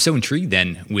 I'm so intrigued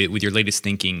then with your latest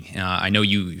thinking. I know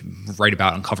you write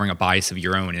about uncovering a bias of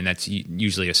your own, and that's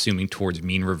usually assuming towards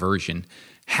mean reversion.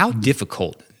 How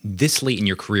difficult this late in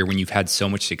your career, when you've had so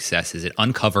much success, is it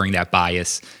uncovering that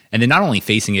bias and then not only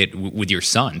facing it with your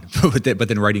son, but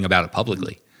then writing about it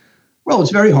publicly? Well,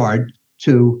 it's very hard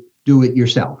to do it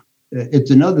yourself.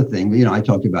 It's another thing. I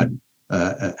talked about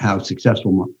how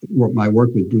successful my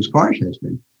work with Bruce Karsh has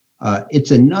been.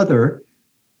 It's another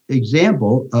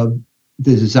example of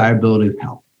the desirability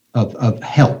of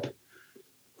help.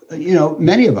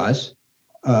 Many of us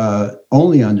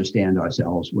only understand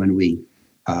ourselves when we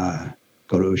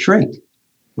go to a shrink,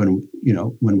 when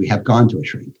we have gone to a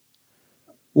shrink,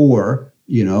 or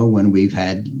when we've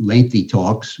had lengthy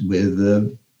talks with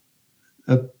a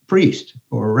priest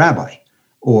or a rabbi,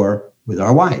 or with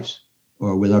our wives,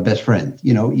 or with our best friend.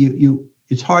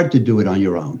 It's hard to do it on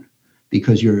your own,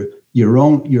 because you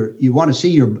want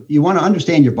to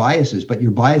understand your biases, but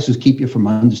your biases keep you from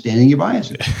understanding your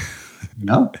biases.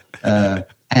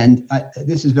 And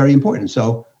this is very important.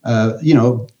 So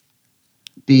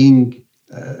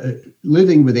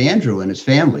living with Andrew and his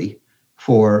family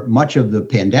for much of the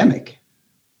pandemic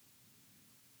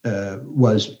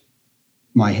was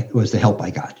the help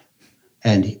I got.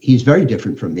 And he's very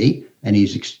different from me, and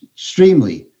he's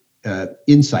extremely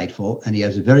insightful, and he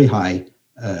has a very high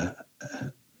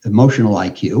emotional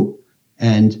IQ,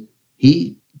 and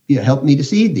he helped me to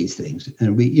see these things.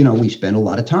 And we spent a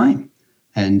lot of time,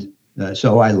 and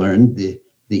so I learned the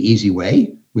easy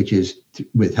way, which is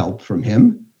with help from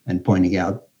him and pointing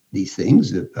out these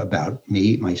things about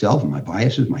me, myself, and my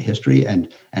biases, my history,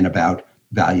 and about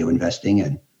value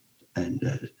investing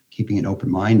and keeping an open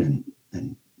mind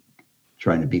and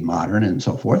trying to be modern and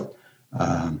so forth.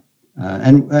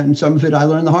 And some of it I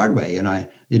learned the hard way, and I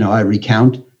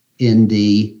recount in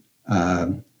the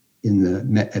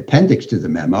appendix to the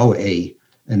memo a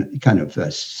kind of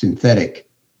a synthetic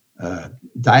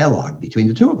dialogue between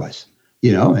the two of us,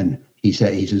 and he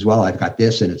says, well, I've got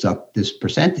this and it's up this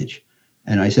percentage.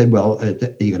 And I said, well, are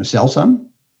you going to sell some?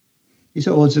 He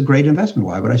said, well, it's a great investment.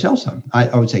 Why would I sell some?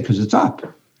 I would say, because it's up.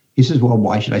 He says, well,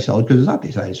 why should I sell it? Because it's up.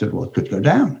 I said, well, it could go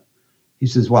down. He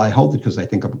says, well, I hold it because I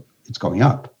think it's going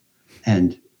up.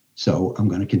 And so I'm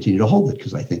going to continue to hold it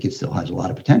because I think it still has a lot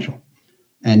of potential.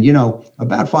 And,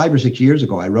 about 5 or 6 years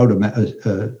ago, I wrote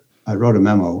a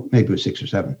memo, maybe it was 6 or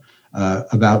 7,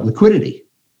 about liquidity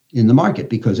in the market,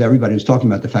 because everybody was talking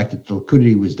about the fact that the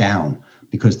liquidity was down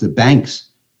because the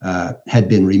banks had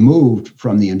been removed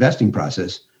from the investing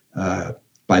process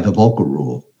by the Volcker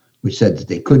rule, which said that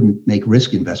they couldn't make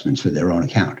risk investments for their own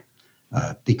account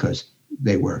because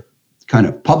they were kind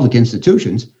of public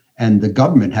institutions, and the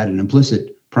government had an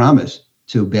implicit promise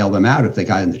to bail them out if they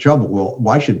got into trouble. Well,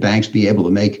 why should banks be able to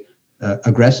make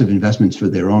aggressive investments for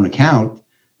their own account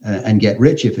and get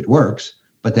rich if it works,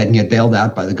 but then get bailed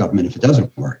out by the government if it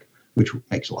doesn't work, which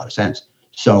makes a lot of sense.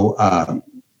 So,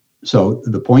 so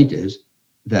the point is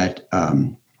that, let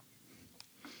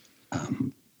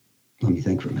me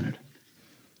think for a minute.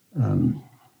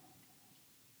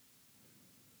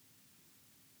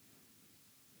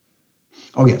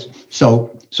 Oh, yes.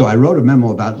 So I wrote a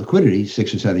memo about liquidity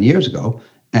 6 or 7 years ago,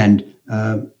 and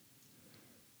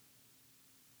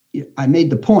I made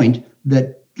the point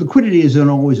that liquidity isn't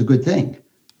always a good thing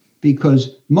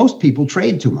because most people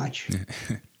trade too much.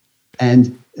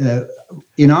 And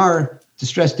in our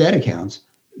distressed debt accounts,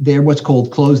 they're what's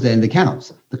called closed-end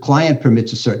accounts. The client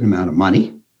permits a certain amount of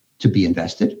money to be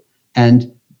invested,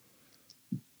 and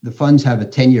the funds have a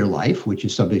 10-year life, which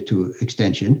is subject to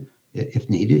extension if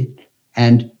needed,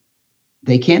 and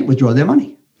they can't withdraw their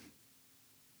money.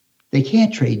 They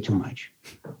can't trade too much,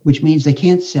 which means they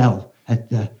can't sell at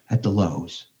the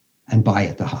lows and buy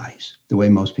at the highs, the way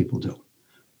most people do.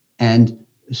 And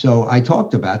so I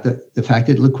talked about the fact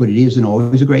that liquidity isn't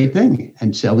always a great thing,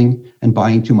 and selling and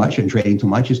buying too much and trading too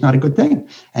much is not a good thing.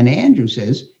 And Andrew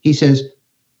says,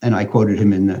 and I quoted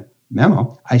him in the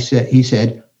memo, he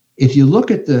said, if you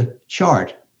look at the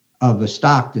chart of a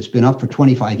stock that's been up for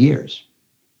 25 years,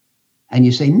 and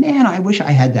you say, man, I wish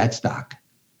I had that stock.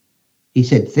 He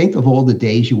said, think of all the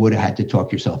days you would have had to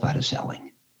talk yourself out of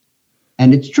selling.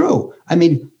 And it's true. I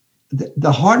mean,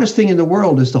 the hardest thing in the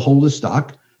world is to hold a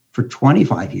stock for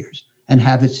 25 years and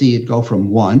have it see it go from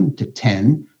 1 to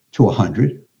 10 to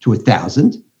 100 to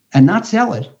 1,000 and not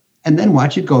sell it, and then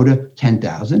watch it go to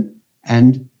 10,000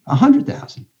 and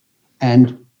 100,000.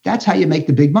 And that's how you make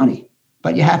the big money.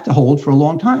 But you have to hold for a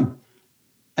long time.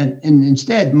 And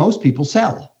instead, most people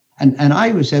sell. And I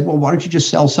always said, well, why don't you just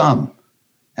sell some?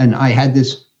 And I've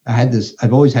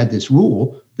always had this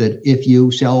rule that if you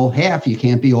sell half, you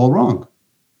can't be all wrong,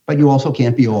 but you also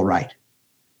can't be all right.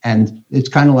 And it's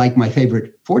kind of like my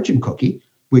favorite fortune cookie,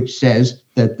 which says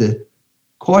that the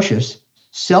cautious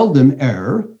seldom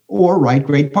err or write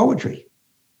great poetry.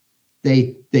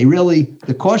 The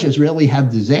cautious really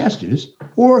have disasters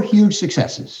or huge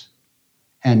successes.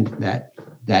 And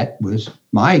that was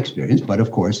my experience. But of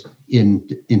course, in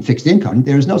fixed income,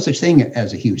 there's no such thing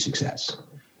as a huge success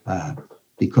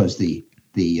because the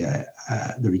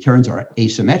returns are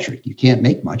asymmetric. You can't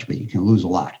make much, but you can lose a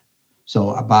lot.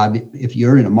 So, Bob, if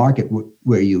you're in a market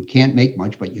where you can't make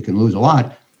much, but you can lose a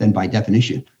lot, then by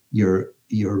definition, your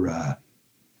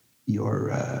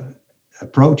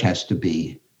approach has to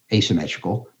be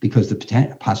asymmetrical because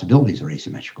the possibilities are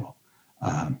asymmetrical.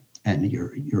 And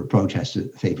your approach has to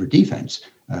favor defense.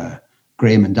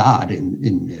 Graham and Dodd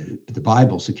in the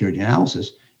Bible Security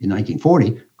Analysis in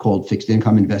 1940 called fixed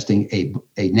income investing a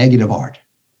negative art.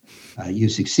 You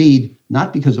succeed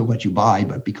not because of what you buy,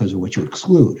 but because of what you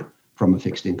exclude from a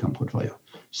fixed income portfolio.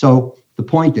 So the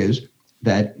point is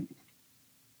that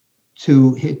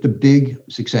to hit the big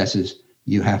successes,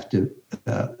 you have to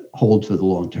hold for the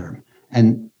long term.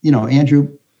 And,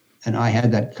 Andrew and I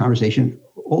had that conversation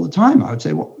all the time. I would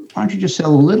say, well, why don't you just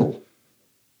sell a little?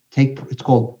 It's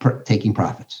called taking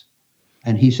profits.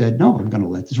 And he said, no, I'm going to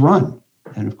let this run.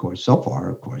 And of course, so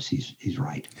far, he's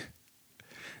right.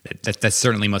 That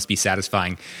certainly must be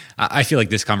satisfying. I feel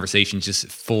like this conversation is just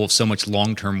full of so much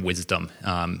long-term wisdom.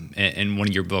 And one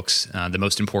of your books, The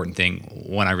Most Important Thing,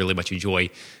 one I really much enjoy,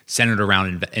 centered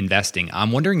around investing.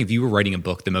 I'm wondering if you were writing a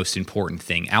book, The Most Important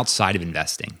Thing, outside of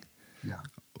investing. Yeah.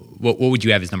 What would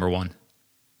you have as number one?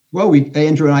 Well,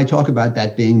 Andrew and I talk about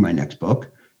that being my next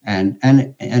book, and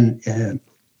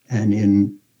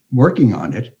in working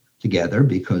on it together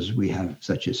because we have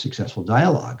such a successful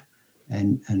dialogue.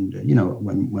 And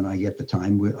when I get the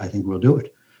time, I think we'll do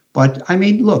it. But I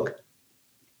mean, look,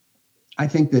 I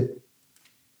think that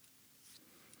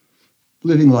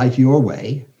living life your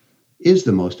way is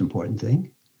the most important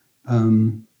thing.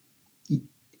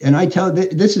 And I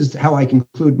this is how I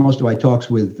conclude most of my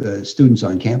talks with students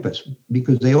on campus,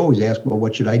 because they always ask, well,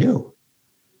 what should I do?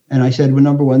 And I said, well,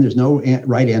 number one, there's no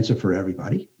right answer for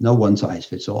everybody. No one size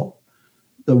fits all.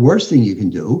 The worst thing you can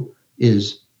do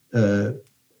is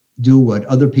do what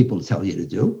other people tell you to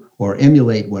do, or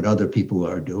emulate what other people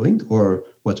are doing, or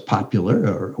what's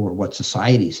popular, or what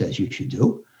society says you should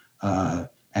do.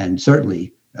 And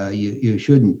certainly you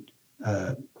shouldn't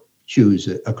choose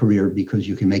a career because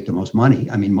you can make the most money.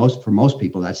 I mean, for most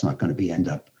people, that's not going to end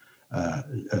up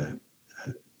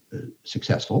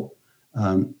successful.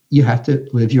 You have to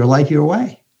live your life your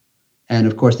way. And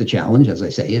of course, the challenge, as I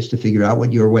say, is to figure out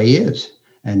what your way is.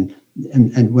 And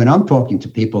when I'm talking to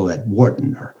people at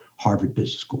Wharton or Harvard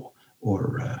Business School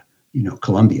or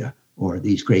Columbia or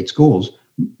these great schools,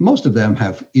 most of them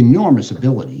have enormous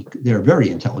ability. They're very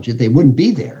intelligent. They wouldn't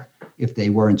be there if they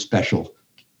weren't special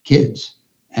kids.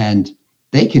 And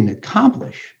they can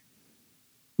accomplish,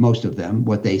 most of them,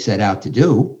 what they set out to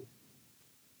do,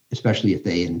 especially if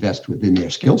they invest within their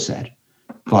skill set.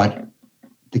 But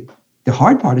the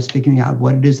hard part is figuring out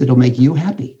what it is that'll make you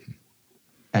happy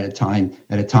at a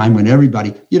time when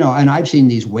everybody, and I've seen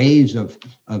these waves of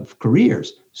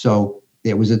careers. So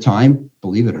there was a time,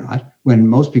 believe it or not, when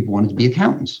most people wanted to be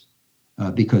accountants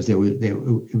because it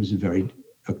was a very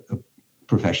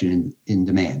profession in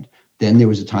demand. Then there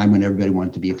was a time when everybody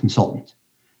wanted to be a consultant.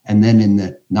 And then in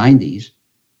the 90s,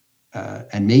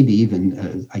 and maybe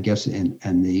even, I guess, in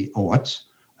the aughts,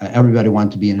 everybody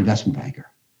wanted to be an investment banker.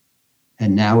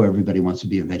 And now everybody wants to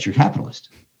be a venture capitalist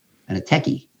and a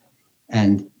techie.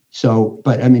 And so,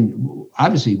 but I mean,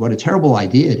 obviously, what a terrible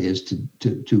idea it is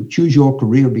to choose your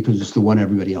career because it's the one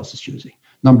everybody else is choosing.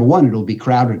 Number one, it'll be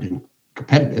crowded and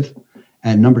competitive.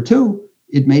 And number two,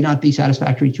 it may not be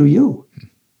satisfactory to you.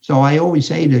 So I always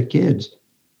say to kids,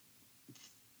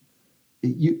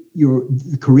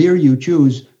 the career you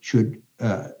choose should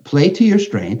play to your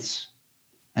strengths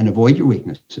and avoid your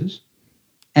weaknesses.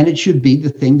 And it should be the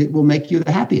thing that will make you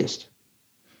the happiest.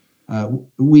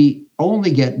 We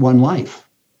only get one life,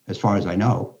 as far as I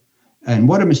know. And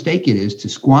what a mistake it is to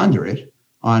squander it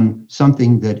on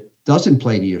something that doesn't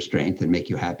play to your strength and make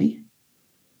you happy,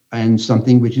 and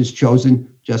something which is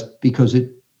chosen just because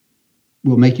it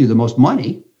will make you the most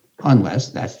money, unless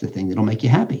that's the thing that'll make you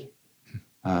happy.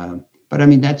 But I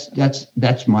mean,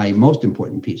 that's my most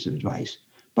important piece of advice.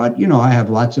 But, I have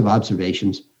lots of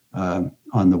observations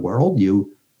on the world.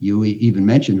 You even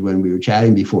mentioned when we were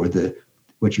chatting before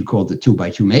what you called the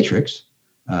 2x2 matrix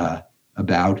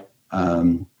about,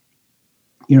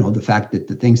 the fact that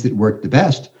the things that work the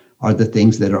best are the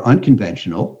things that are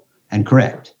unconventional and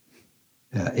correct.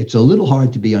 It's a little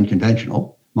hard to be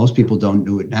unconventional. Most people don't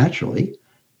do it naturally.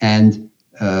 And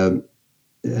the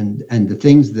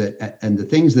things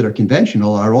that are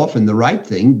conventional are often the right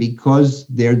thing because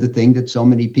they're the thing that so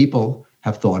many people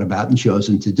have thought about and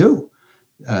chosen to do.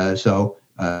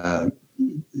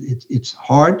 It's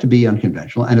hard to be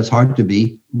unconventional, and it's hard to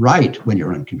be right when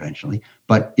you're unconventionally.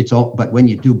 But when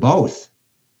you do both,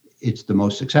 it's the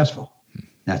most successful.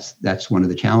 That's one of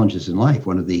the challenges in life.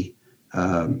 One of the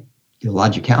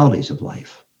illogicalities of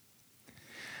life.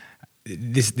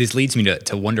 This leads me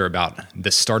to wonder about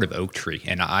the start of Oaktree.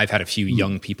 And I've had a few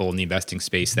young people in the investing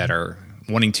space that are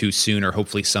wanting to soon or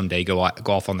hopefully someday go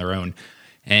off on their own.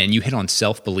 And you hit on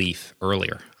self-belief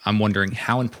earlier. I'm wondering,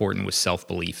 how important was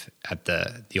self-belief at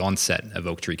the onset of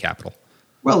Oaktree Capital?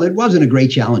 Well, it wasn't a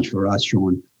great challenge for us,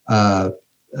 Sean.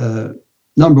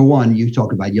 Number one, you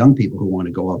talk about young people who want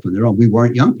to go off on their own. We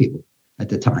weren't young people at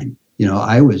the time.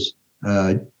 I was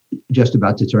just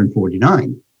about to turn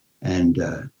 49, and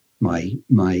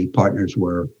my partners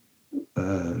were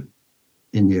in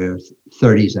their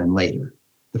 30s and later.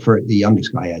 The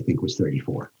youngest guy, I think, was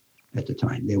 34 at the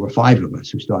time. There were 5 of us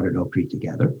who started Oaktree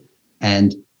together,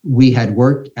 and we had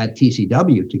worked at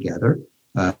TCW together.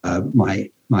 My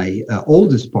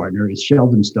oldest partner is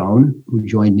Sheldon Stone, who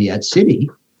joined me at Citi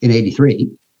in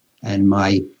 '83, and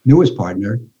my newest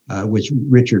partner was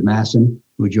Richard Masson,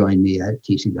 who joined me at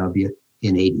TCW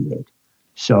in '88.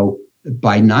 So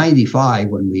by '95,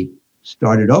 when we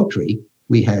started Oaktree,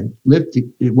 we had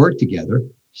worked together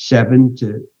 7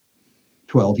 to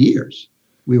 12 years.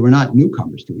 We were not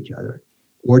newcomers to each other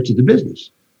or to the business,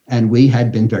 and we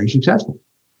had been very successful.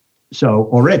 So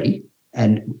already,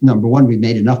 and number one, we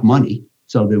made enough money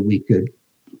so that we could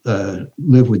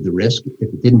live with the risk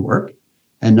if it didn't work.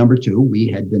 And number two, we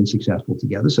had been successful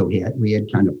together. So we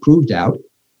had kind of proved out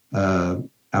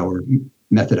our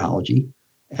methodology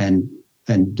and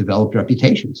developed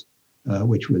reputations,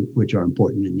 which are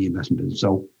important in the investment business.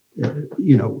 So,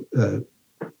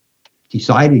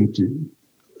 deciding to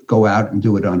go out and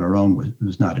do it on our own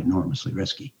was not enormously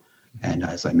risky. And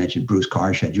as I mentioned, Bruce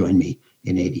Karsh had joined me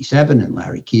in '87, and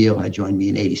Larry Keel had joined me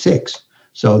in '86.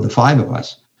 So the 5 of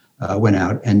us went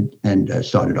out and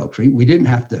started Oaktree. We didn't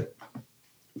have to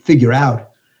figure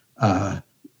out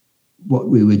what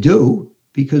we would do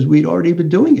because we'd already been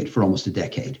doing it for almost a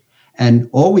decade. And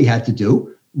all we had to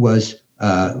do was,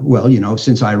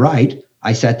 since I write,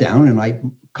 I sat down and I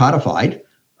codified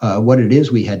what it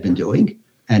is we had been doing.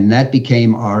 And that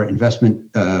became our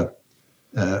investment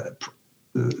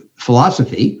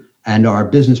philosophy and our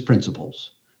business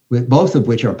principles, both of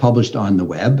which are published on the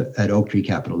web at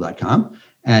oaktreecapital.com,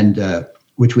 and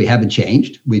which we haven't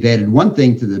changed. We've added one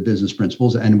thing to the business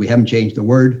principles, and we haven't changed the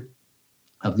word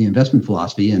of the investment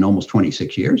philosophy in almost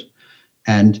 26 years.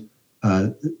 And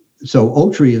so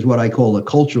Oaktree is what I call a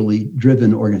culturally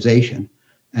driven organization.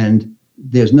 And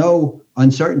there's no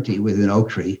uncertainty within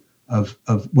Oaktree of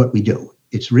what we do.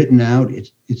 It's written out.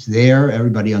 It's there.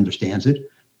 Everybody understands it.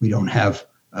 We don't have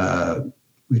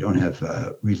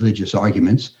religious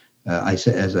arguments. I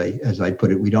say, as I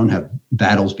put it, we don't have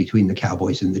battles between the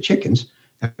cowboys and the chickens.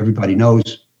 Everybody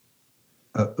knows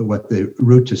what the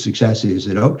route to success is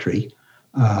at Oaktree,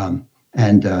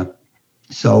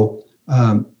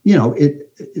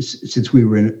 since we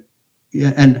were in,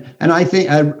 and I think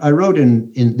I wrote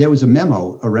in there was a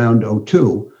memo around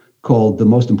 2002 called "The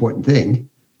Most Important Thing,"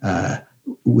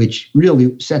 which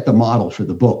really set the model for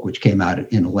the book, which came out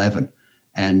in 2011.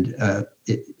 And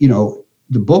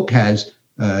the book has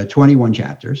 21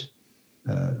 chapters,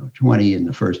 20 in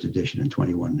the first edition and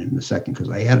 21 in the second because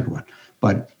I added one.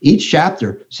 But each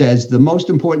chapter says the most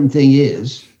important thing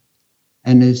is,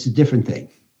 and it's a different thing.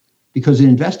 Because in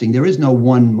investing, there is no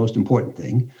one most important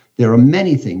thing. There are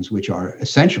many things which are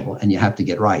essential and you have to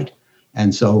get right.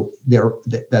 And so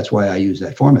that's why I use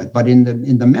that format. But in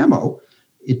the memo,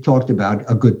 it talked about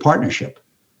a good partnership,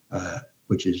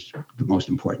 which is the most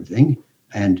important thing.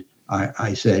 And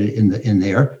I said in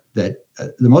there that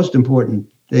the most important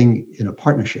thing in a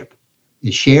partnership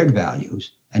is shared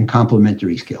values and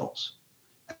complementary skills.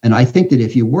 And I think that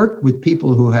if you work with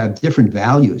people who have different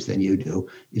values than you do,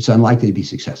 it's unlikely to be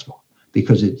successful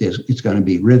because it's going to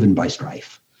be riven by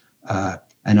strife.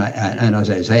 And as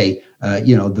I say,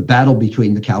 the battle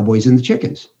between the cowboys and the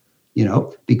chickens,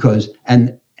 because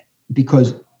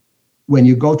when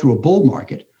you go through a bull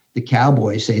market, the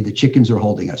cowboys say the chickens are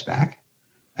holding us back.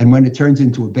 And when it turns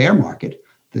into a bear market,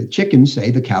 the chickens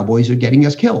say the cowboys are getting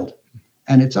us killed.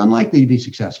 And it's unlikely to be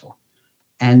successful.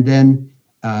 And then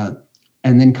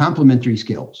complementary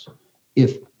skills.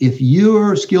 If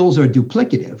your skills are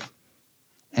duplicative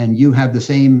and you have the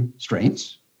same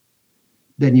strengths,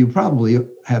 then you probably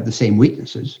have the same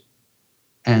weaknesses.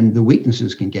 And the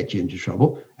weaknesses can get you into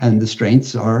trouble, and the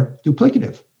strengths are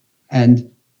duplicative.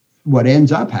 And what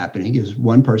ends up happening is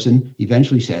one person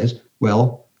eventually says,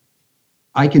 well,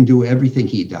 I can do everything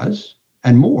he does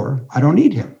and more. I don't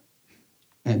need him.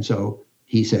 And so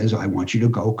he says, I want you to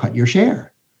go cut your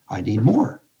share. I need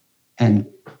more. And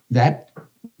that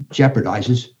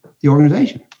jeopardizes the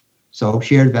organization. So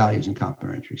shared values and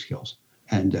complementary skills.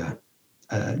 And,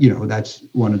 that's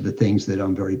one of the things that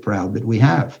I'm very proud that we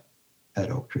have at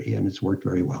Oaktree, and it's worked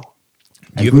very well.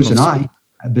 And Bruce and I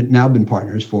have been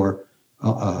partners for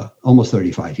almost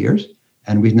 35 years,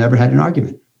 and we've never had an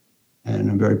argument. And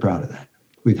I'm very proud of that.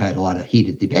 We've had a lot of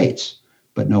heated debates,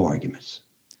 but no arguments.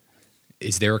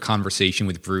 Is there a conversation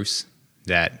with Bruce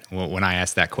that, when I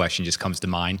ask that question, just comes to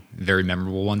mind? Very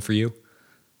memorable one for you?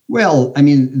 Well, I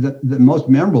mean, the most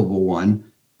memorable one,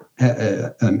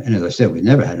 and as I said, we've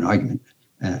never had an argument.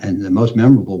 And the most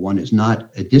memorable one is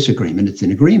not a disagreement, it's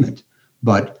an agreement.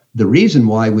 But the reason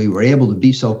why we were able to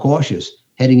be so cautious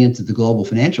heading into the global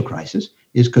financial crisis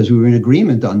is because we were in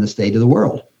agreement on the state of the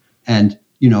world. And,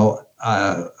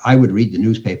 I would read the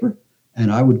newspaper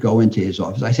and I would go into his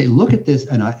office. I say, look at this.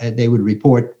 And they would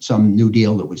report some new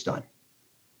deal that was done.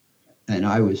 And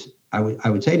I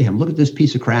would say to him, look at this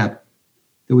piece of crap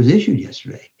that was issued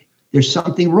yesterday. There's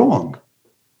something wrong.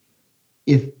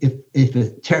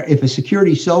 If a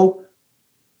security so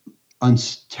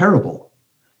terrible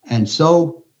and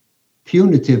so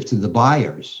punitive to the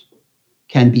buyers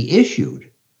can be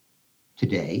issued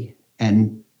today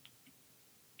and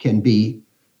can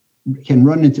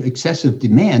run into excessive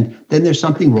demand, then there's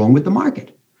something wrong with the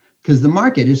market, because the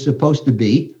market is supposed to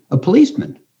be a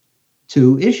policeman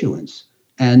to issuance.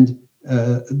 And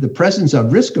the presence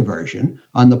of risk aversion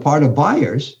on the part of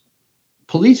buyers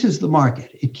polices the market.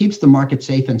 It keeps the market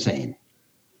safe and sane.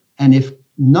 And if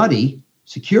nutty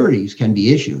securities can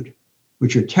be issued,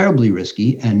 which are terribly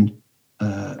risky and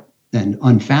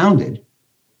unfounded,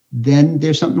 then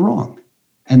there's something wrong.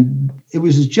 And it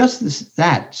was just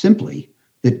that simply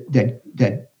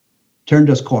that turned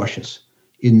us cautious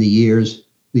in the years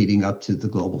leading up to the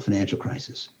global financial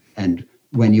crisis. And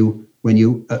when you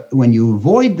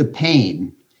avoid the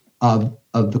pain of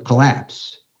the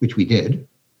collapse, which we did,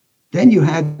 then you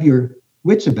have your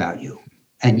wits about you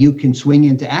and you can swing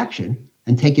into action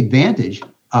and take advantage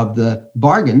of the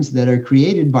bargains that are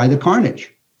created by the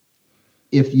carnage.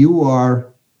 If you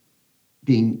are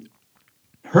being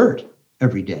hurt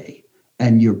every day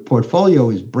and your portfolio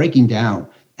is breaking down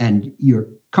and your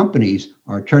companies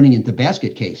are turning into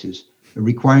basket cases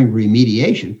requiring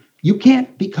remediation, you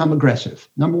can't become aggressive.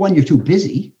 Number one, you're too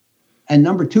busy. And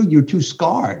number two, you're too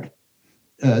scarred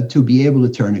to be able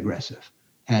to turn aggressive.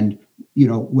 And,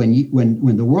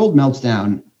 when the world melts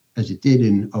down, as it did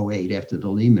in 2008 after the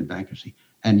Lehman bankruptcy,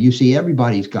 and you see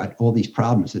everybody's got all these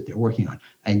problems that they're working on,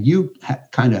 and you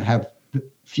kind of have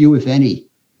few, if any,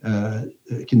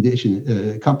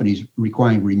 companies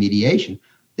requiring remediation,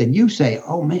 then you say,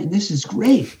 oh man, this is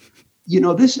great.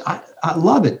 I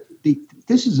love it.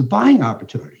 This is a buying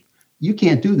opportunity. You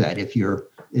can't do that if you're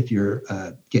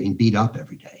getting beat up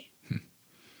every day.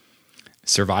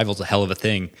 Survival's a hell of a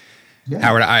thing. Yeah.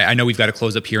 Howard, I know we've got to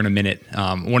close up here in a minute.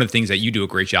 One of the things that you do a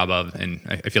great job of, and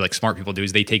I feel like smart people do,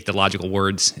 is they take the logical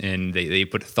words and they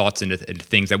put thoughts into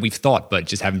things that we've thought but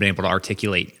just haven't been able to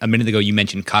articulate. A minute ago, you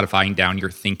mentioned codifying down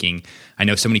your thinking. I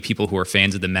know so many people who are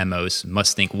fans of the memos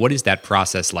must think, what is that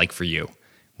process like for you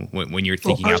when you're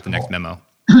thinking out the next memo?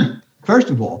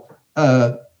 First of all,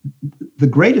 the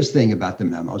greatest thing about the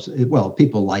memos,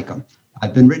 people like them.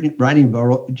 I've been writing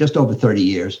about just over 30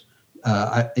 years.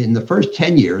 In the first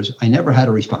 10 years, I never had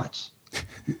a response.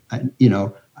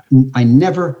 I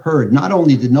never heard, not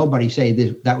only did nobody say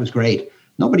that was great,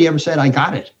 nobody ever said I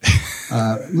got it,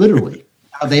 literally.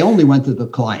 Now, they only went to the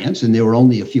clients, and there were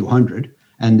only a few hundred,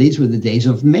 and these were the days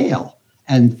of mail.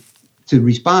 And to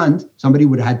respond, somebody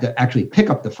would have had to actually pick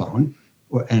up the phone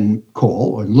and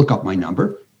call or look up my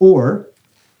number, or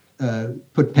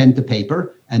put pen to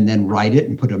paper and then write it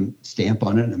and put a stamp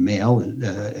on it and a mail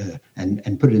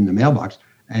and put it in the mailbox.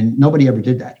 And nobody ever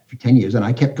did that for 10 years. And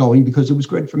I kept going because it was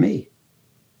good for me.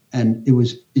 And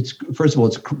it's first of all,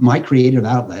 it's my creative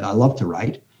outlet. I love to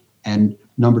write. And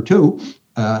number two,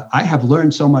 I have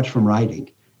learned so much from writing.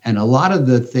 And a lot of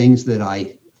the things that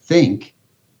I think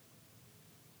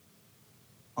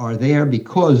are there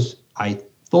because I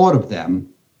thought of them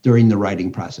during the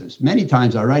writing process. Many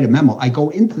times I write a memo, I go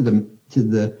into the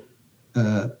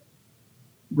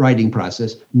writing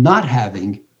process not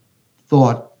having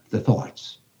thought the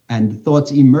thoughts, and the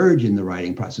thoughts emerge in the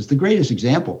writing process. The greatest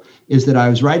example is that I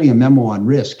was writing a memo on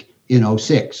risk in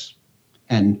 2006,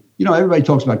 and everybody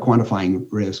talks about quantifying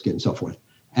risk and so forth.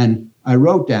 And I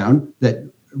wrote down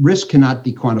that risk cannot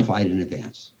be quantified in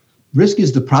advance. Risk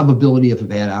is the probability of a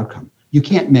bad outcome. You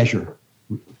can't measure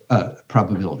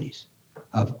probabilities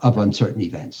of uncertain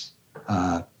events.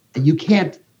 You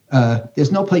can't,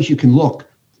 there's no place you can look.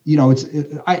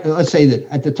 Let's say that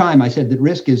at the time I said that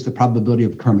risk is the probability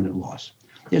of permanent loss.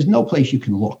 There's no place you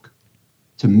can look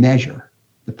to measure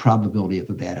the probability of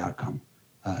a bad outcome.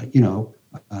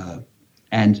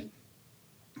 And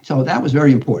so that was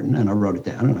very important, and I wrote it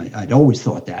down, and I'd always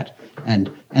thought that.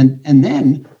 And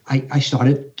then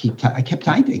I kept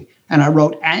typing, and I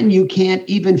wrote, and you can't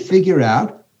even figure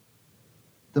out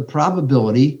the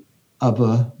probability of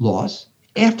a loss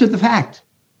after the fact.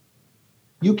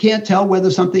 You can't tell whether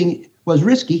something was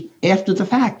risky after the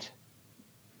fact.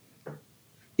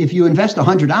 If you invest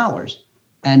 $100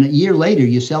 and a year later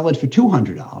you sell it for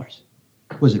 $200,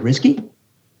 was it risky?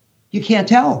 You can't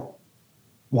tell.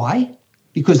 Why?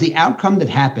 Because the outcome that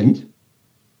happened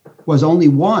was only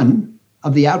one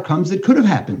of the outcomes that could have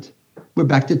happened. We're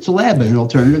back to Taleb and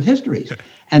alternative histories.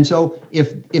 And so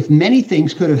if many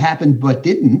things could have happened but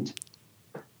didn't,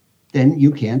 then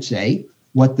you can't say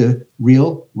what the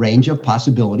real range of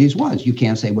possibilities was. You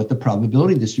can't say what the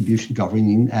probability distribution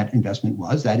governing that investment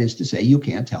was. That is to say, you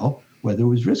can't tell whether it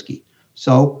was risky.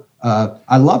 So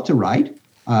I love to write.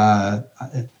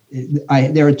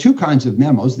 There are two kinds of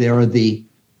memos. There are the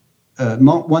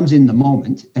ones in the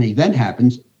moment. An event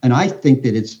happens, and I think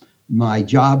that it's my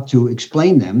job to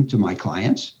explain them to my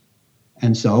clients.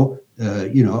 And so,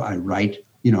 I write,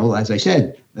 as I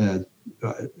said,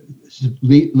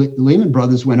 Lehman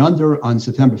Brothers went under on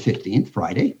September 15th,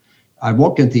 Friday. I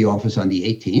walked into the office on the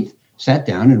 18th, sat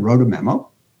down and wrote a memo,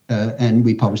 and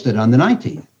we published it on the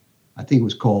 19th. I think it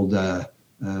was called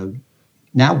Now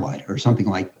What, or something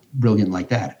like brilliant like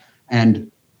that. And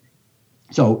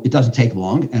so it doesn't take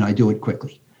long, and I do it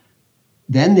quickly.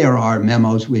 Then there are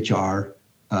memos which are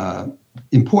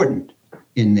important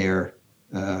in their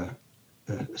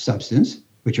substance,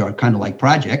 which are kind of like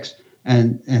projects.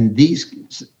 And these,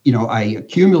 I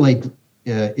accumulate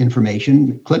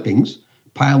information, clippings,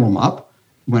 pile them up.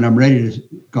 When I'm ready to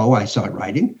go, I start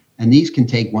writing. And these can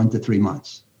take 1 to 3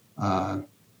 months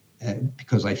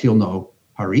because I feel no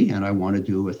hurry and I want to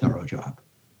do a thorough job.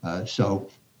 So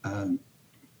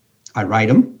I write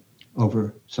them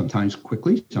over, sometimes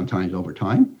quickly, sometimes over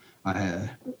time.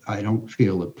 I don't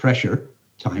feel the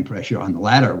time pressure on the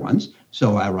latter ones.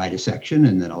 So I write a section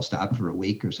and then I'll stop for a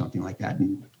week or something like that.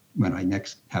 And when I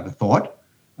next have a thought,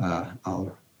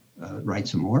 I'll write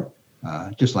some more.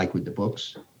 Just like with the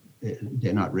books,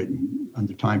 they're not written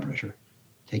under time pressure.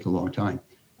 Take a long time.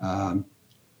 And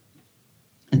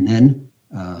then,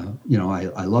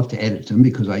 I love to edit them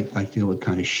because I feel it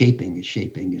kind of shaping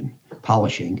and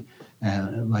polishing,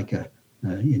 like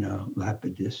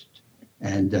Lapidus.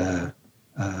 And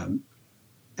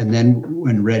then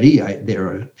when ready, there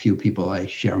are a few people I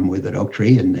share them with at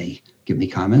Oaktree, and they give me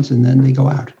comments, and then they go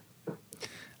out.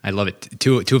 I love it.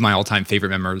 Two of my all-time favorite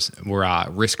memos were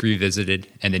Risk Revisited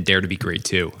and then Dare to Be Great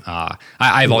too. I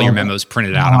have all your memos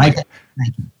printed out. I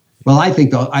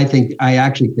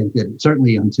actually think that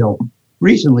certainly until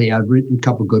recently, I've written a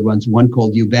couple of good ones. One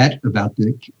called You Bet, about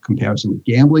the comparison with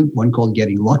gambling. One called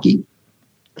Getting Lucky,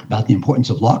 about the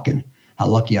importance of luck and how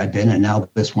lucky I've been. And now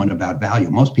this one about value.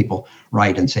 Most people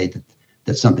write and say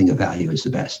that something of value is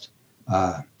the best.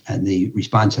 And the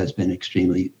response has been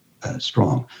extremely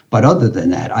strong. But other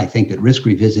than that, I think that Risk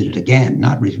Revisited again,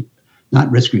 not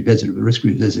Risk Revisited, but Risk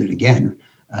Revisited again,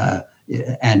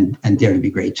 and Dare to Be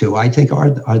Great too, I think are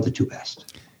the two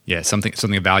best. Yeah, something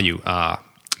of value.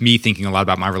 Me thinking a lot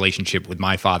about my relationship with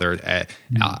my father.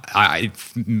 I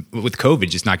with COVID,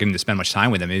 just not getting to spend much time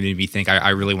with him, it made me think I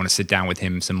really want to sit down with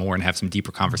him some more and have some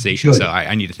deeper conversations. So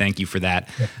I need to thank you for that.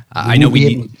 Yeah. I know we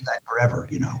need to do that forever.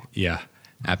 Yeah,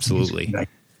 absolutely.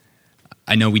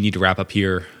 I know we need to wrap up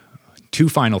here. Two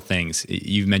final things.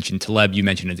 You've mentioned Taleb. You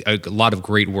mentioned a lot of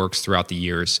great works throughout the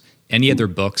years. Any other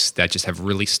books that just have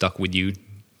really stuck with you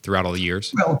throughout all the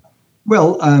years?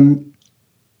 Well,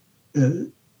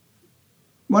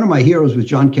 one of my heroes was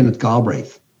John Kenneth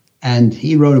Galbraith, and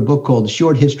he wrote a book called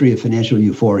Short History of Financial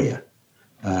Euphoria,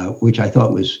 which I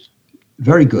thought was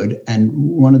very good, and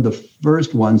one of the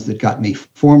first ones that got me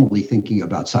formally thinking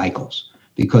about cycles,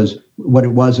 because what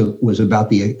it was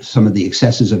about some of the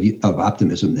excesses of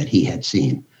optimism that he had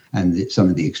seen and some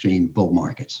of the extreme bull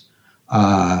markets.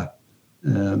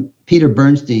 Peter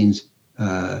Bernstein's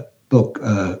book,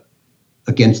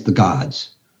 Against the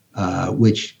Gods,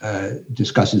 which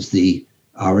discusses the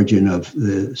origin of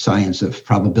the science of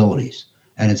probabilities.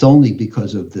 And it's only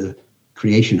because of the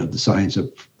creation of the science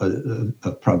of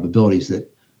probabilities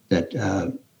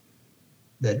that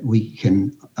we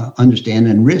can understand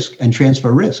and risk and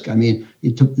transfer risk. I mean,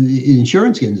 the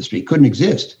insurance industry couldn't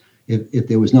exist if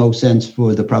there was no sense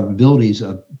for the probabilities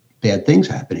of bad things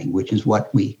happening, which is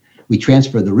what we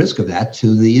transfer the risk of that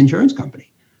to the insurance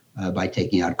company by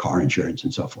taking out car insurance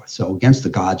and so forth. So Against the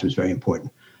Gods was very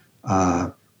important.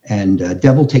 And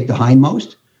Devil Take the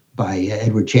Hindmost by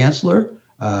Edward Chancellor,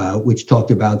 which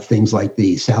talked about things like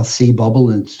the South Sea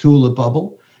bubble and tulip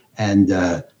bubble. And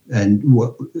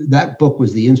that book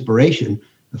was the inspiration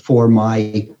for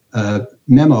my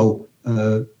memo,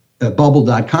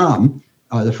 bubble.com,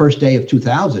 the first day of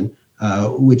 2000,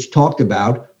 which talked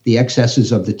about the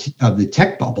excesses of the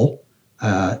tech bubble,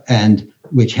 and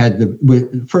which had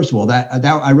first of all, that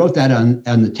I wrote that on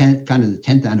the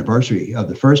 10th anniversary of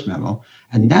the first memo,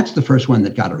 and that's the first one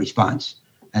that got a response,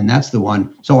 and that's the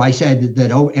one. So I said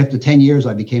that after 10 years,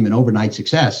 I became an overnight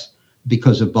success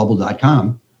because of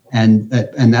bubble.com, and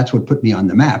that's what put me on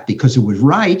the map, because it was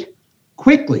right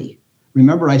quickly.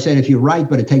 Remember, I said if you're right,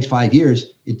 but it takes 5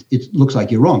 years, it looks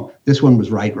like you're wrong. This one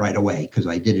was right away because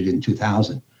I did it in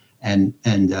 2000,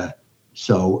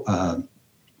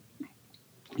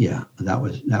 yeah,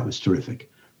 that was terrific.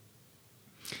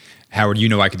 Howard,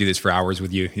 I could do this for hours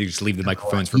with you. You just leave the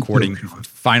microphones recording.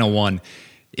 Final one.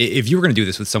 If you were going to do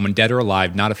this with someone dead or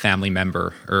alive, not a family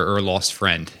member or a lost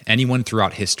friend, anyone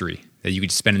throughout history that you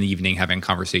could spend an evening having a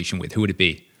conversation with, who would it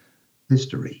be?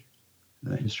 History.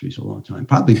 History's a long time.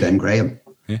 Probably Ben Graham.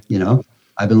 Yeah.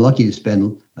 I've been lucky to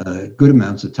spend good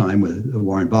amounts of time with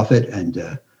Warren Buffett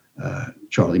and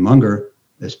Charlie Munger,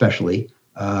 especially,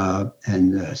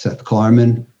 and Seth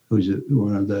Klarman, who's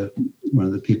one of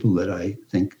the people that I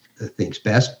think thinks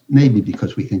best. Maybe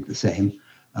because we think the same,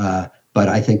 but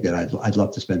I think that I'd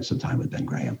love to spend some time with Ben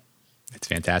Graham. It's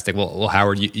fantastic. Well,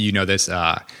 Howard, you know this.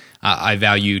 I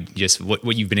valued just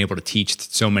what you've been able to teach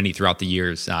so many throughout the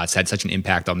years. It's had such an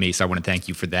impact on me, so I want to thank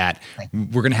you for that.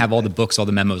 We're going to have all the books, all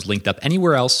the memos linked up.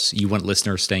 Anywhere else you want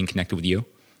listeners staying connected with you?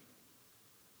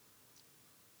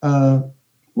 All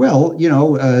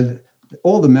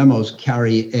the memos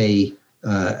carry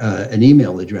an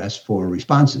email address for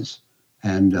responses,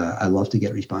 and I love to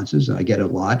get responses. I get a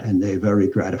lot, and they're very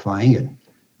gratifying.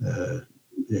 And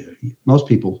most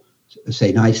people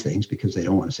say nice things because they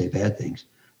don't want to say bad things,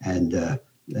 and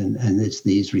it's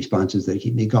these responses that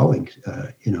keep me going,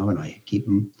 and I keep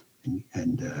them,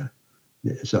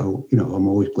 so I'm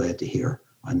always glad to hear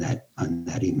on that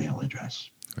email address.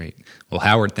 Great. Well,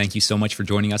 Howard, thank you so much for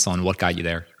joining us on What Got You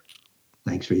There.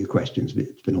 Thanks for your questions.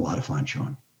 It's been a lot of fun,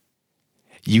 Sean.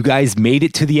 You guys made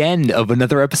it to the end of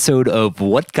another episode of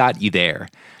What Got You There.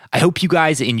 I hope you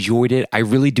guys enjoyed it. I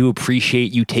really do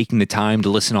appreciate you taking the time to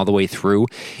listen all the way through.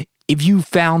 If you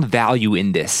found value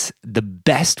in this, the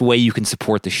best way you can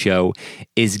support the show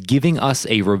is giving us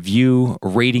a review,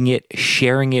 rating it,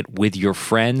 sharing it with your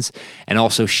friends, and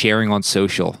also sharing on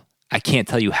social. I can't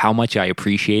tell you how much I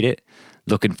appreciate it.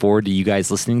 Looking forward to you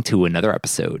guys listening to another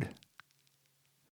episode.